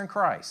you are in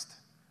Christ.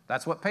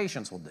 That's what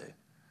patience will do.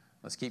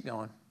 Let's keep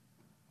going.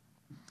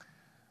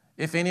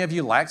 If any of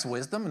you lacks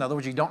wisdom, in other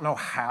words, you don't know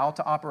how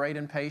to operate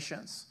in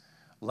patience,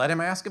 let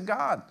him ask of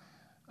God,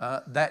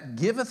 that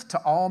giveth to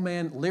all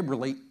men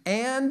liberally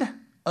and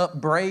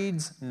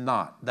upbraids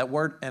not. That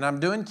word, and I'm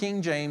doing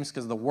King James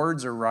because the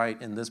words are right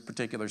in this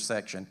particular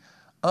section.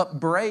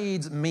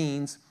 Upbraids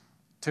means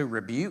to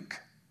rebuke,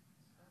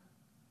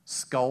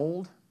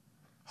 scold,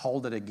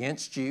 hold it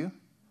against you,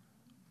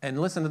 and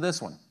listen to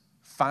this one,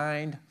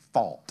 find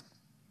fault.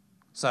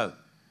 So,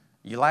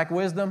 you lack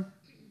wisdom?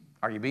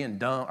 Are you being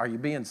dumb? Are you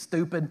being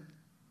stupid?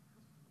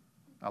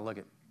 I'll look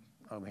at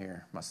over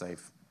here, my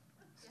safe.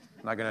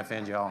 I'm not going to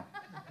offend y'all.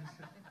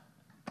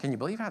 Can you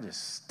believe how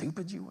just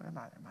stupid you were?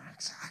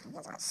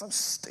 Was I so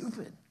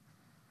stupid?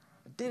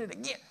 I did it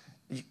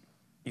again.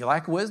 You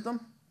lack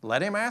wisdom?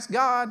 Let him ask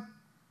God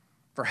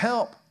for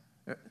help.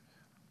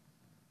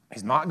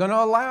 He's not going to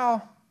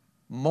allow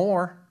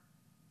more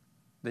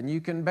than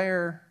you can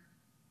bear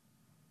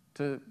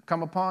to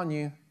come upon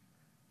you.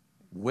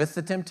 With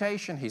the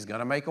temptation, he's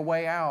going to make a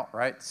way out,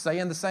 right?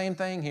 Saying the same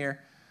thing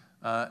here.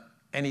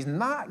 And he's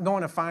not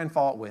going to find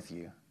fault with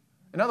you.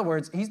 In other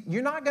words,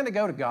 you're not going to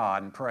go to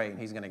God and pray and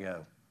he's going to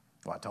go,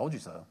 well, I told you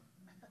so.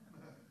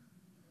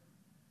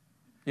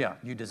 Yeah,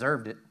 you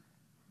deserved it.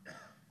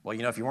 Well,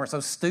 if you weren't so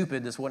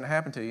stupid, this wouldn't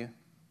happen to you.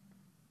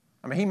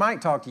 I mean, he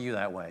might talk to you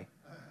that way,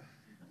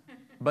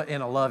 but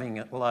in a loving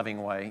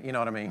way. You know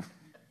what I mean?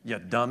 You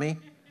dummy.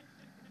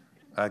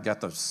 I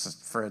got those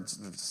Fred's.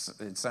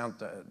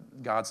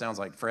 God sounds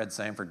like Fred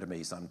Sanford to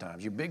me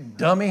sometimes. You big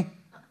dummy,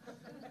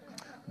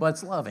 but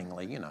it's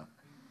lovingly,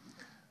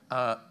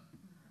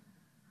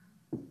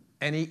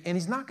 And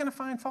he's not going to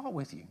find fault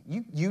with you.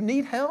 You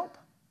need help.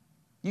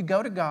 You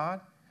go to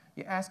God.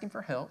 You ask him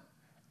for help,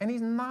 and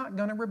he's not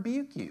going to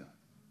rebuke you.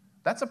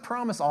 That's a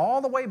promise all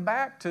the way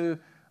back to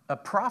a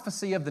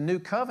prophecy of the new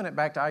covenant,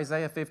 back to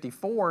Isaiah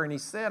 54, and he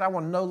said, I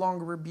will no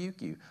longer rebuke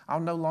you.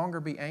 I'll no longer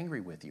be angry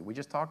with you. We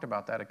just talked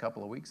about that a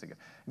couple of weeks ago.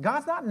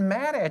 God's not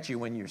mad at you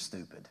when you're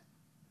stupid.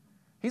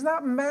 He's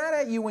not mad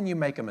at you when you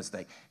make a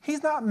mistake.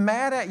 He's not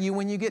mad at you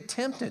when you get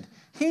tempted.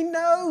 He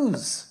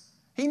knows.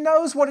 He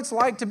knows what it's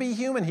like to be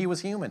human. He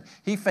was human.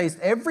 He faced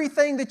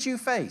everything that you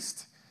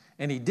faced,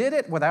 and he did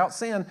it without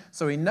sin,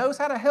 so he knows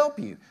how to help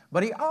you,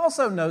 but he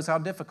also knows how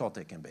difficult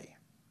it can be.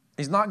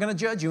 He's not going to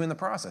judge you in the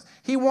process.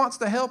 He wants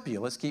to help you.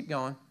 Let's keep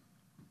going.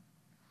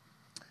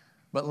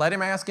 But let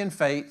him ask in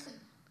faith,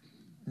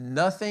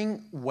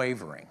 nothing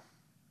wavering.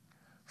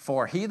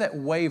 For he that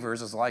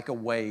wavers is like a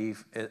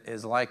wave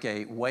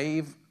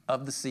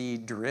of the sea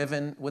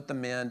driven with the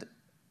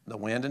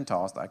wind and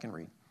tossed. I can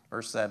read.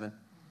 Verse 7.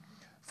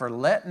 For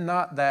let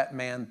not that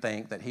man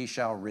think that he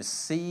shall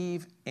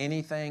receive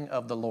anything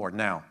of the Lord.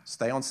 Now,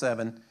 stay on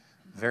 7.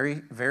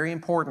 Very, very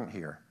important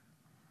here.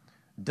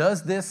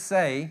 Does this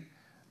say,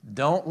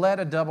 don't let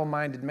a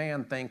double-minded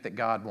man think that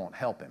God won't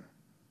help him?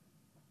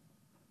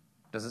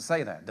 Does it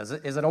say that?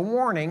 Is it a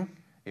warning?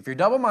 If you're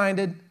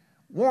double-minded,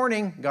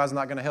 warning, God's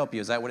not going to help you.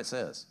 Is that what it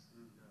says?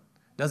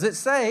 Does it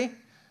say,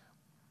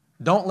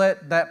 don't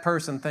let that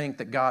person think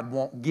that God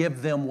won't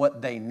give them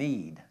what they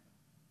need?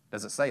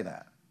 Does it say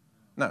that?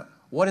 No.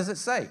 What does it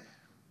say? It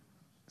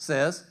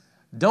says,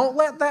 don't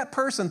let that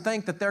person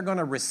think that they're going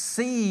to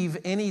receive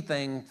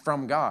anything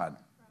from God.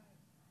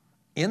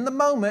 In the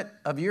moment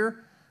of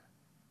your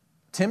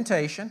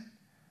temptation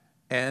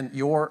and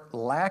your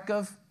lack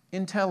of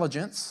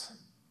intelligence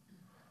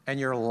and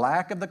your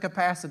lack of the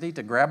capacity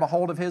to grab a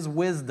hold of his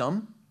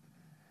wisdom,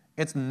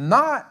 it's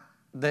not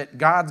that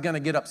God's going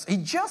to get upset.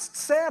 He just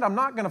said, I'm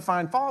not going to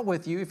find fault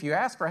with you if you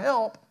ask for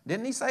help.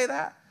 Didn't he say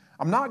that?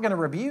 I'm not going to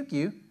rebuke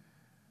you.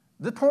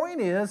 The point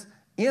is,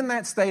 in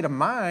that state of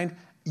mind,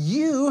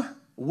 you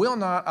will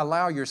not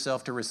allow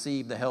yourself to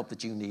receive the help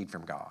that you need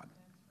from God.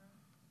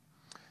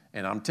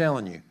 And I'm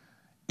telling you,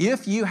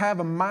 if you have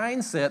a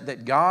mindset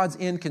that God's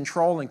in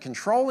control and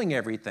controlling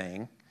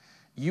everything,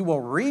 you will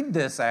read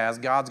this as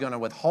God's going to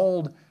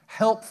withhold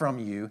help from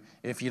you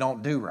if you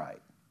don't do right.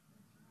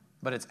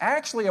 But it's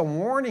actually a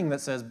warning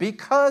that says,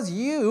 because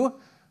you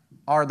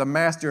are the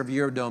master of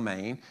your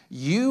domain,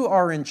 you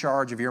are in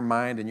charge of your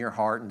mind and your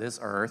heart and this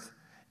earth.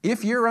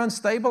 If you're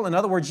unstable, in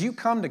other words, you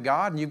come to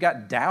God and you've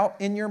got doubt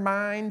in your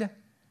mind,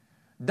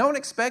 don't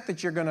expect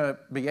that you're going to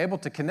be able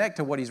to connect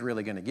to what He's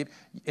really going to give.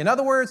 In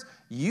other words,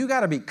 you got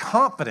to be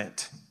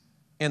confident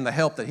in the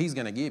help that He's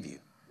going to give you.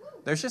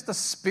 There's just a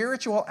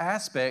spiritual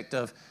aspect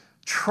of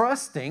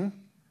trusting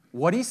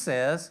what He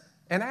says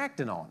and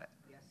acting on it.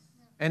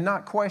 And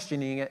not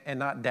questioning it and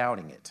not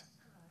doubting it,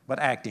 but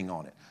acting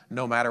on it,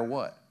 no matter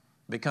what.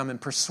 Becoming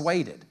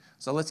persuaded.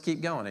 So let's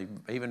keep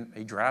going.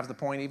 He drives the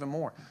point even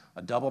more.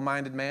 A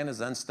double-minded man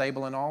is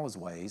unstable in all his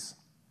ways.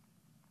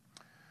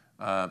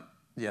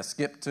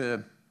 Skip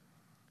to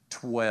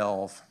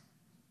 12.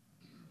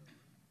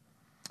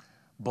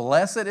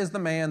 Blessed is the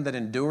man that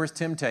endures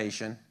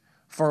temptation,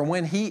 for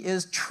when he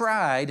is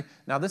tried,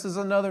 now this is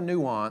another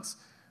nuance,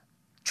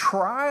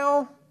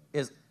 trial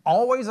is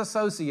always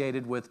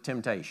associated with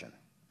temptation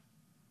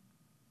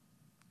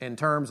in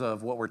terms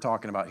of what we're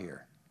talking about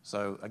here.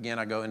 So again,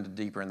 I go into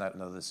deeper in that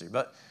another series.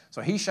 But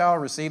so he shall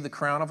receive the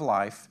crown of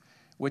life,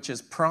 which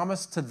is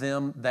promised to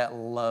them that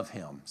love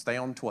him. Stay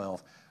on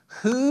 12.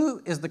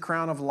 Who is the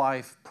crown of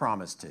life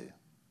promised to?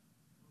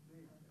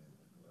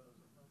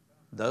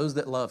 Those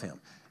that love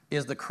him.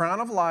 Is the crown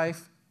of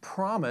life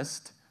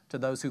promised to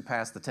those who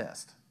pass the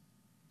test?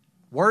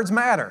 Words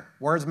matter.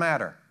 Words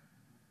matter.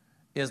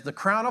 Is the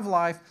crown of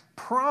life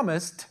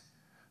promised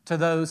to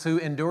those who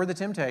endure the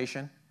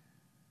temptation,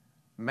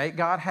 make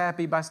God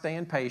happy by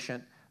staying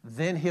patient,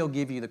 then He'll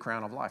give you the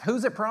crown of life?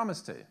 Who's it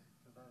promised to?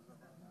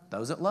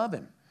 Those that love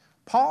Him.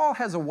 Paul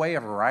has a way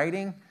of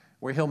writing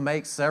where he'll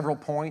make several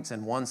points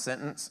in one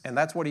sentence, and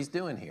that's what he's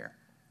doing here.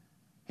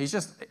 He's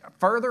just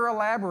further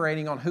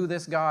elaborating on who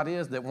this God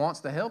is that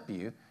wants to help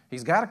you.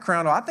 He's got a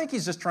crown. I think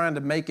he's just trying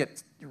to make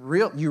it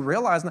real. You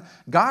realize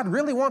God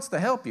really wants to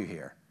help you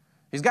here.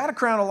 He's got a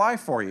crown of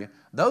life for you.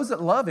 Those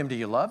that love Him, do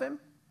you love Him?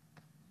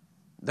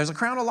 There's a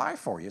crown of life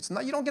for you. It's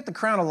not, you don't get the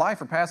crown of life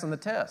for passing the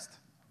test.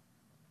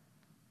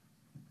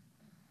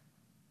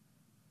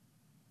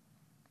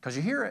 Because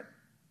you hear it.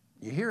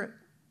 You hear it.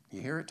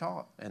 You hear it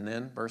taught. And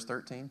then verse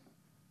 13.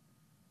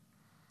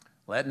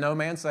 Let no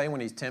man say when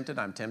he's tempted,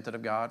 I'm tempted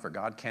of God, for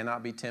God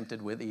cannot be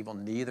tempted with evil,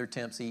 neither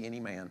tempts He any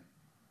man.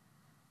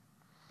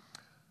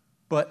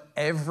 But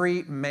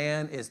every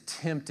man is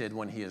tempted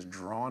when he is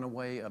drawn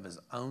away of his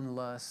own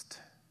lust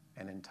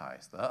and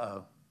enticed.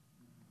 Uh-oh.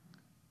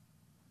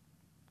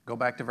 Go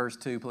back to verse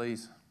 2,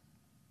 please.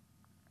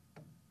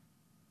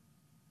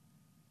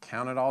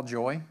 Count it all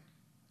joy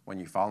when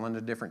you fall into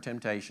different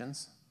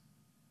temptations.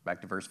 Back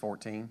to verse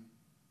 14.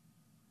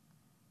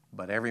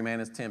 But every man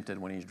is tempted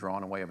when he's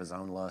drawn away of his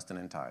own lust and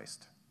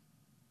enticed.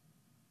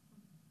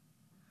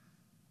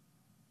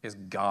 Is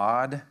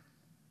God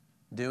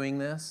doing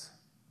this?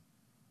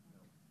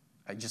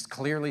 It just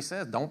clearly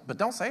says,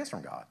 don't say it's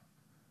from God.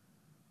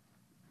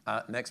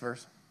 Next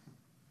verse.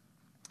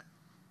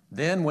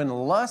 Then when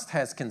lust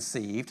has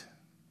conceived,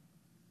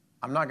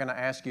 I'm not going to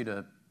ask you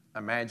to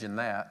imagine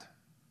that,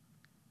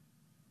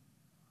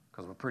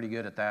 because we're pretty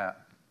good at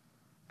that,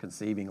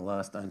 conceiving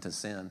lust unto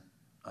sin,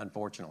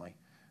 unfortunately.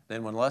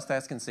 Then when lust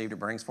has conceived, it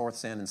brings forth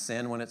sin, and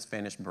sin, when it's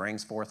finished,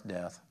 brings forth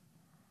death.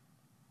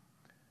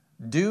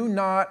 Do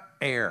not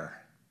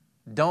err.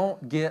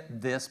 Don't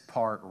get this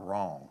part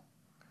wrong,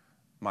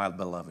 my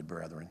beloved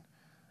brethren.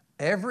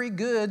 Every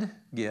good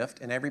gift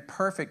and every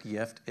perfect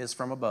gift is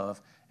from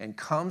above and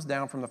comes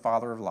down from the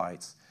Father of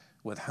lights,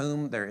 with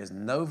whom there is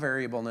no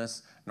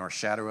variableness nor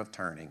shadow of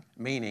turning.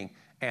 Meaning,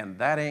 and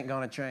that ain't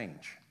going to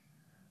change.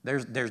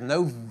 There's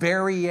no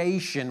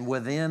variation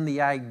within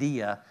the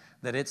idea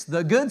that it's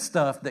the good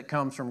stuff that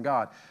comes from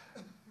God.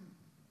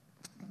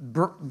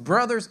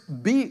 Brothers,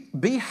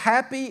 be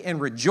happy and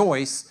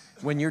rejoice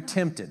when you're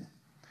tempted.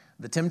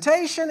 The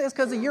temptation is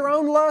because of your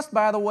own lust,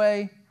 by the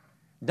way.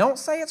 Don't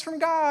say it's from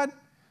God,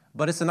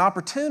 but it's an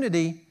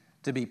opportunity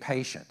to be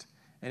patient.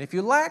 And if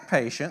you lack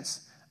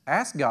patience,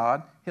 ask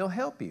God, He'll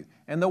help you.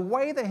 And the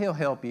way that He'll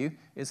help you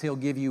is He'll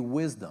give you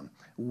wisdom.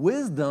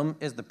 Wisdom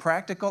is the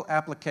practical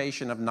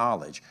application of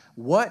knowledge.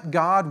 What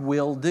God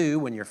will do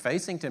when you're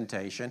facing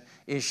temptation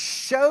is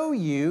show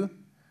you,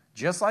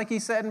 just like He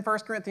said in 1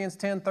 Corinthians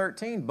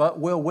 10:13, but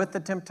will with the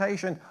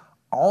temptation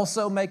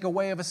also make a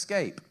way of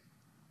escape.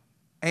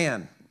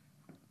 And,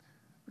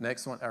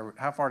 next one,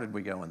 how far did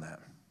we go in that?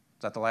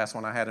 Is that the last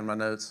one I had in my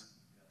notes?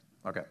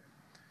 Okay.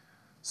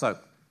 So,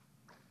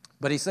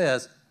 but he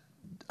says,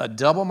 a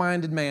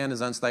double-minded man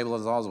is unstable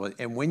as always.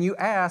 And when you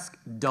ask,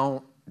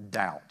 don't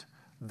doubt.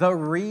 The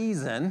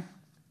reason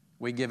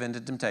we give in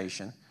to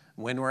temptation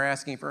when we're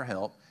asking for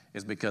help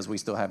is because we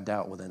still have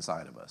doubt within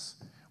inside of us.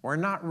 We're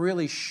not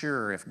really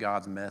sure if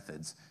God's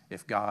methods,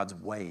 if God's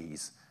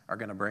ways are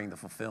going to bring the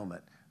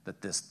fulfillment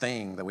that this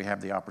thing that we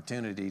have the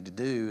opportunity to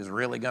do is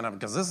really going to,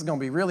 because this is going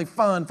to be really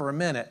fun for a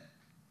minute,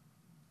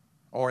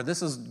 or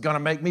this is going to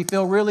make me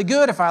feel really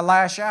good if I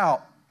lash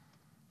out,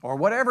 or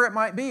whatever it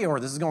might be, or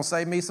this is going to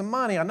save me some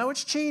money. I know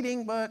it's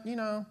cheating, but,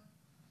 and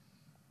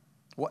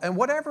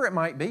whatever it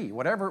might be,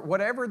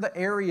 whatever the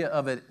area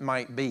of it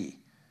might be,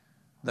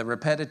 the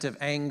repetitive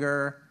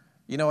anger,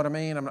 you know what I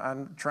mean?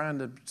 I'm trying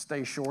to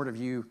stay short of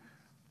you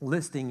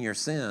listing your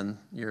sin,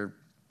 your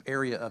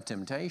area of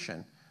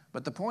temptation.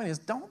 But the point is,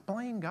 don't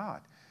blame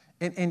God.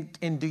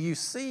 And do you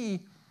see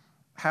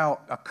how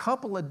a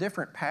couple of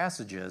different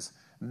passages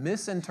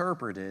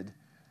misinterpreted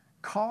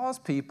cause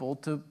people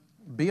to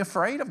be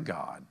afraid of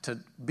God, to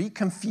be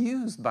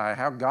confused by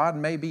how God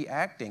may be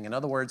acting? In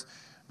other words,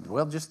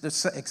 well, just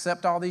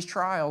accept all these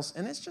trials,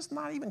 and it's just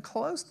not even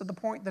close to the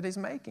point that he's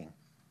making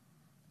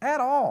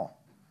at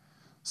all.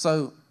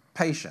 So,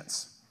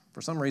 patience.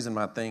 For some reason,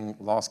 my thing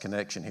lost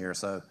connection here,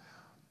 so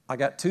I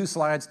got 2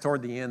 slides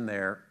toward the end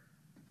there.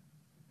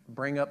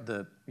 Bring up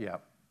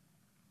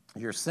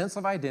your sense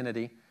of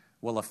identity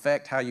will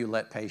affect how you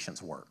let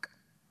patience work.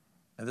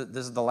 And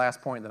this is the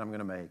last point that I'm going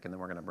to make, and then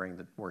we're going to bring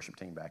the worship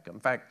team back up. In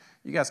fact,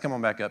 you guys come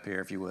on back up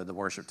here, if you would, the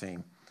worship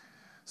team.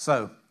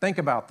 So think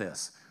about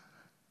this.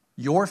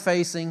 You're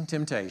facing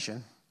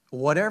temptation,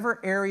 whatever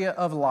area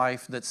of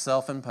life that's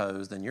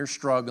self-imposed, and you're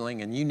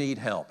struggling and you need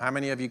help. How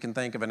many of you can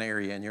think of an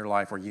area in your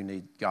life where you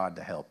need God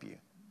to help you?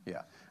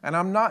 Yeah. And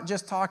I'm not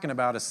just talking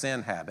about a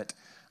sin habit.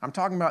 I'm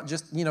talking about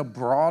just,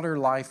 broader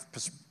life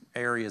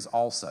areas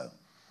also.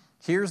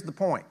 Here's the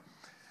point.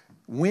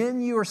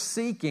 When you're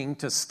seeking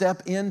to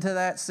step into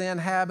that sin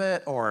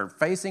habit or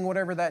facing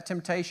whatever that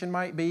temptation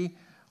might be,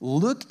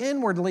 look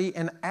inwardly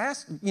and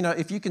ask,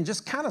 if you can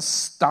just kind of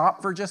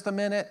stop for just a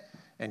minute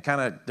and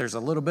there's a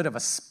little bit of a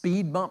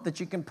speed bump that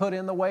you can put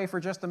in the way for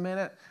just a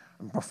minute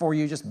before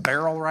you just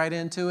barrel right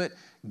into it.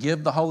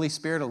 Give the Holy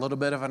Spirit a little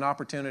bit of an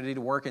opportunity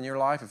to work in your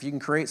life. If you can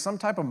create some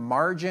type of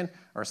margin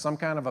or some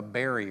kind of a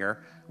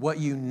barrier, what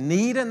you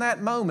need in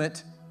that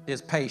moment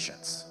is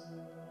patience.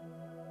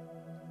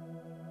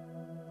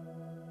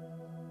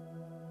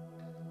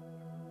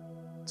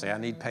 Say, I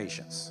need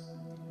patience.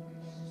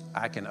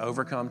 I can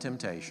overcome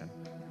temptation.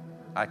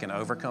 I can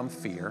overcome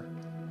fear.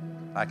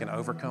 I can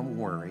overcome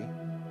worry.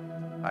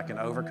 I can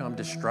overcome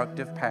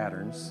destructive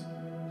patterns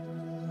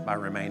by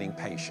remaining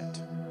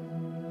patient.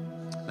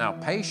 Now,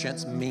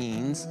 patience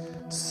means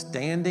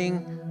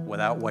standing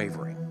without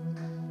wavering,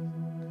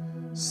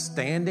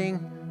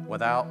 standing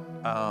without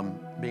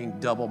being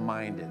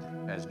double-minded,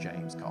 as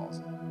James calls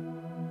it.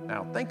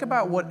 Now, think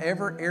about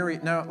whatever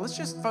area. Now, let's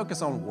just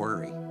focus on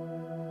worry.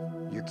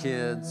 Your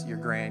kids, your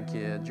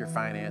grandkids, your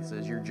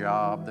finances, your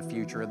job, the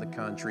future of the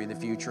country, the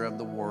future of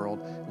the world,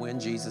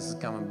 when Jesus is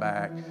coming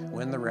back,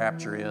 when the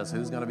rapture is,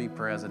 who's going to be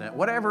president,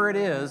 whatever it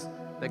is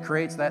that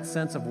creates that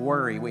sense of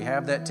worry, we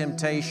have that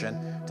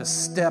temptation to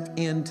step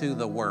into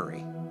the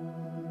worry.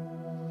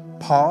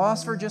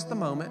 Pause for just a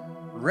moment.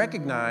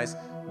 Recognize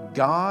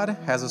God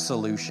has a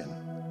solution.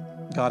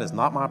 God is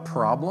not my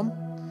problem.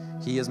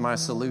 He is my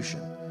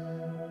solution.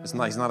 He's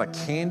not a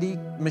candy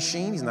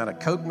machine. He's not a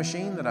Coke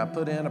machine that I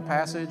put in a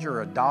passage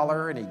or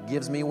 $1 and he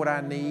gives me what I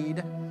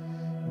need.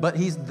 But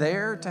he's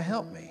there to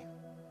help me.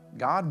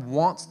 God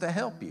wants to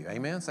help you.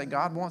 Amen? Say,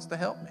 God wants to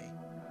help me.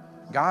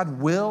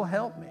 God will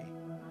help me.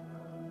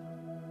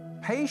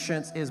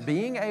 Patience is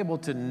being able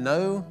to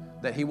know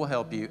that he will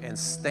help you and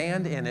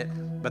stand in it.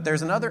 But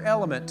there's another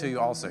element to you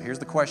also. Here's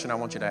the question I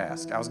want you to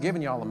ask. I was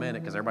giving y'all a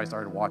minute because everybody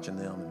started watching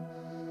them.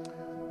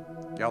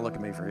 Y'all look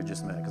at me for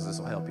just a minute because this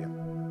will help you.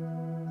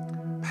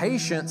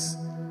 Patience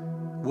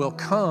will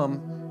come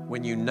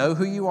when you know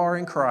who you are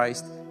in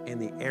Christ in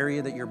the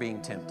area that you're being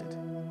tempted.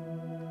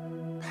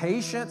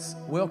 Patience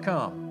will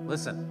come.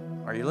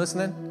 Listen, are you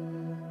listening?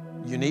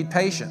 You need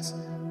patience.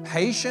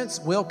 Patience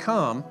will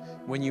come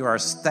when you are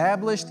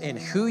established in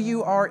who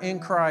you are in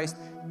Christ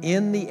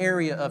in the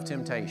area of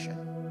temptation.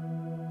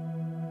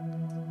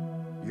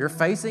 You're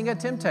facing a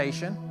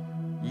temptation.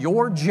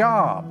 Your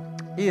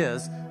job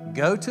is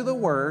go to the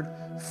Word,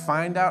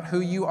 find out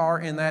who you are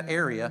in that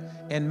area,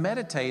 and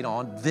meditate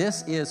on,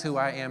 this is who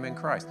I am in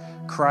Christ.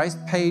 Christ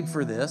paid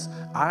for this.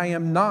 I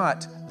am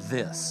not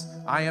this.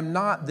 I am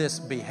not this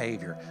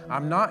behavior.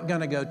 I'm not going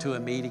to go to a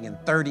meeting and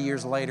 30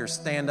 years later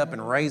stand up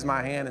and raise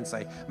my hand and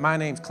say, my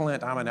name's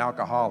Clint, I'm an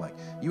alcoholic.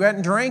 You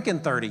hadn't drank in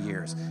 30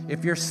 years.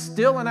 If you're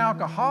still an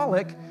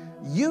alcoholic,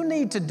 you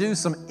need to do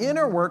some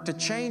inner work to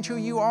change who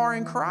you are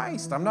in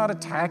Christ. I'm not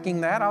attacking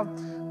that.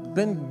 I've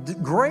been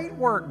great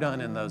work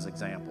done in those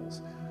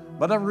examples.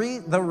 But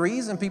the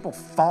reason people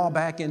fall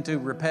back into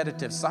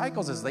repetitive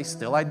cycles is they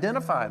still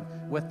identify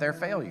with their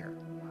failure.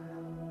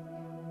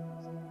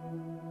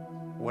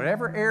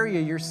 Whatever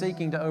area you're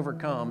seeking to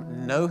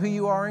overcome, know who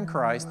you are in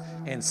Christ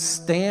and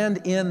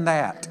stand in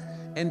that,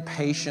 and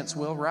patience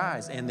will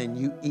rise. And then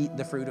you eat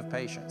the fruit of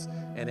patience,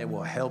 and it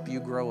will help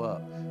you grow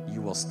up.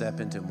 You will step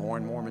into more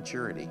and more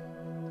maturity.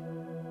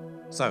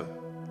 So,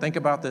 think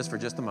about this for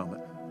just a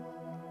moment.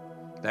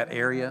 That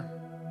area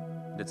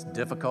it's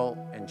difficult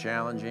and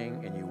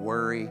challenging and you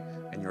worry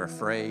and you're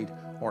afraid,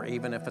 or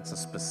even if it's a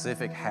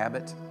specific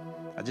habit,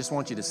 I just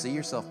want you to see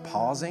yourself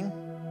pausing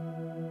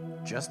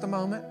just a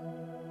moment.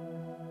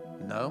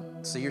 No,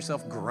 see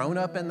yourself grown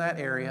up in that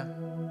area,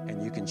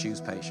 and you can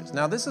choose patience.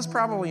 Now, this is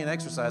probably an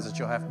exercise that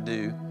you'll have to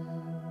do.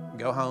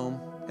 Go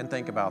home and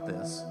think about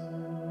this.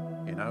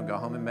 Go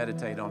home and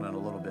meditate on it a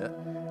little bit.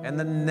 And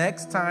the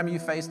next time you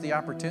face the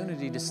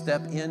opportunity to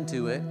step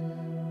into it,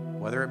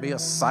 whether it be a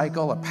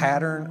cycle, a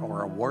pattern,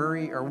 or a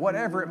worry, or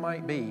whatever it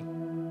might be,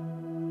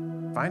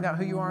 find out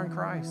who you are in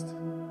Christ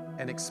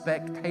and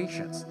expect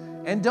patience.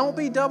 And don't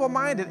be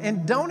double-minded,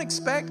 and don't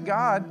expect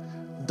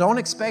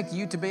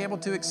you to be able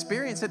to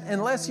experience it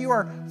unless you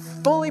are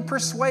fully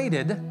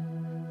persuaded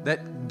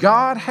that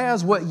God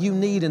has what you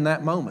need in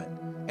that moment,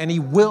 and He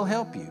will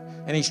help you,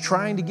 and He's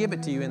trying to give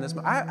it to you in this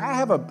moment. I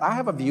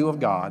have a view of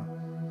God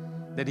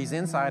that He's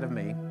inside of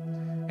me,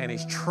 and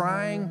He's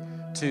trying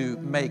to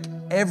make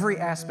every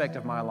aspect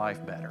of my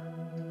life better.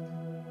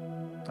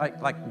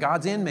 Like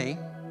God's in me,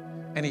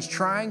 and He's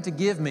trying to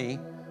give me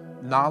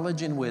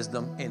knowledge and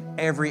wisdom in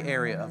every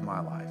area of my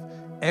life.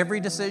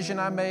 Every decision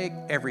I make,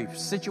 every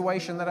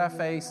situation that I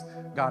face,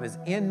 God is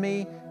in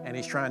me, and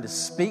He's trying to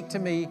speak to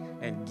me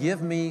and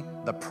give me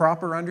the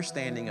proper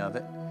understanding of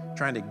it,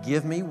 trying to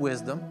give me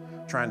wisdom,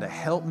 trying to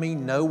help me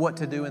know what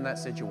to do in that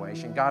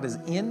situation. God is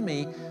in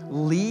me,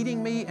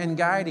 leading me and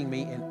guiding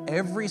me in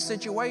every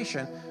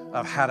situation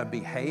of how to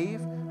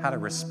behave, how to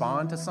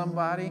respond to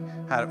somebody,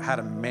 how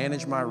to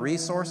manage my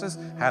resources,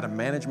 how to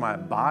manage my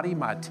body,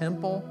 my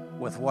temple,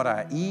 with what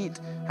I eat,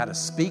 how to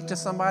speak to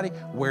somebody,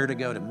 where to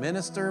go to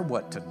minister,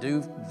 what to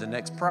do the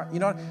next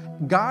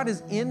God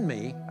is in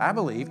me, I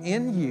believe,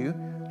 in you,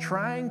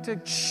 trying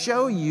to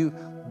show you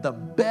the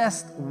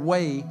best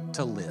way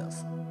to live.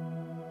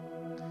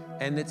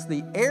 And it's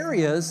the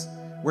areas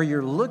where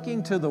you're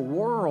looking to the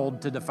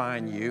world to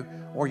define you,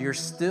 or you're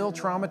still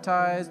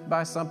traumatized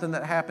by something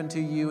that happened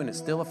to you and it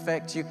still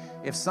affects you.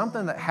 If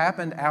something that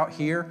happened out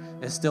here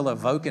is still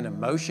evoking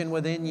emotion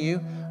within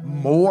you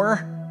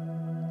more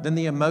than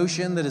the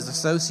emotion that is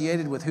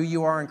associated with who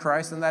you are in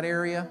Christ in that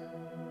area?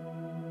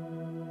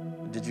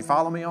 Did you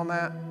follow me on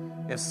that?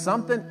 If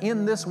something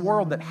in this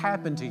world that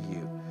happened to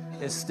you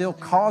is still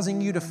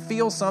causing you to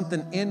feel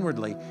something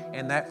inwardly,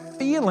 and that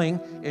feeling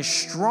is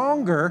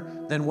stronger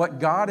than what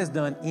God has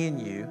done in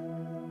you,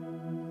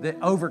 that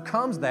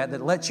overcomes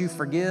that lets you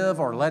forgive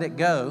or let it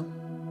go,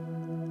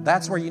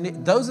 that's where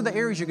those are the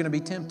areas you're going to be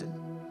tempted.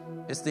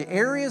 It's the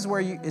areas where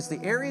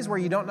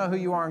you don't know who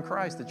you are in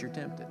Christ that you're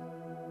tempted.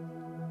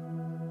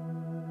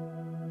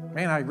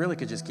 Man, I really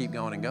could just keep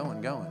going and going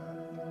and going.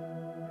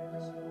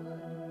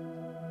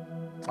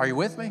 Are you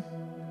with me?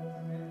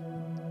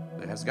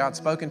 Has God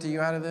spoken to you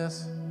out of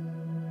this?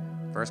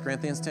 1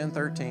 Corinthians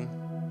 10:13,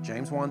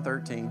 James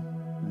 1:13.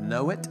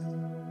 Know it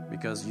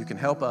because you can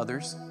help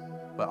others,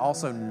 but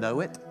also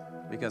know it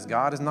because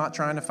God is not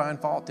trying to find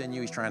fault in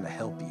you. He's trying to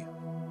help you.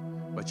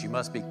 But you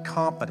must be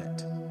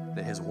confident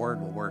that His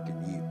Word will work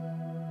in you.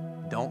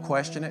 Don't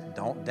question it.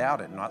 Don't doubt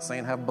it. I'm not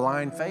saying have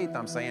blind faith.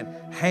 I'm saying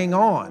hang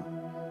on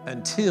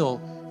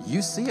until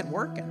you see it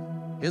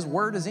working. His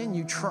Word is in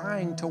you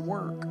trying to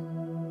work.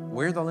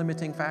 We're the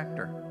limiting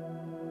factor.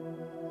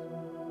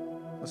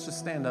 Let's just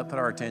stand up, put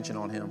our attention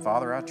on Him.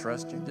 Father, I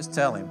trust You. Just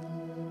tell Him,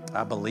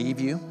 I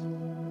believe You.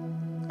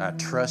 I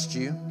trust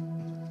You.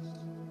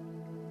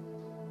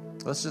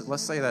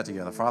 Let's say that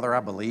together. Father,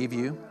 I believe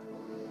You.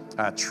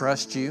 I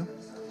trust You.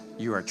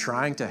 You are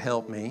trying to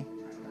help me,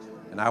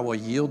 and I will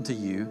yield to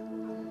You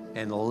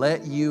and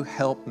let You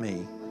help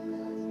me.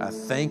 I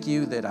thank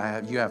You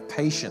that You have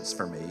patience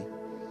for me,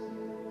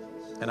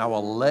 and I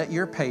will let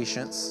Your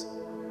patience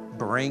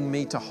bring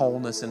me to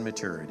wholeness and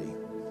maturity.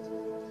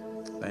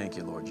 Thank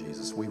You, Lord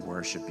Jesus. We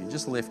worship You.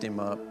 Just lift Him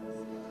up.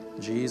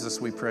 Jesus,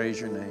 we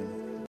praise Your name.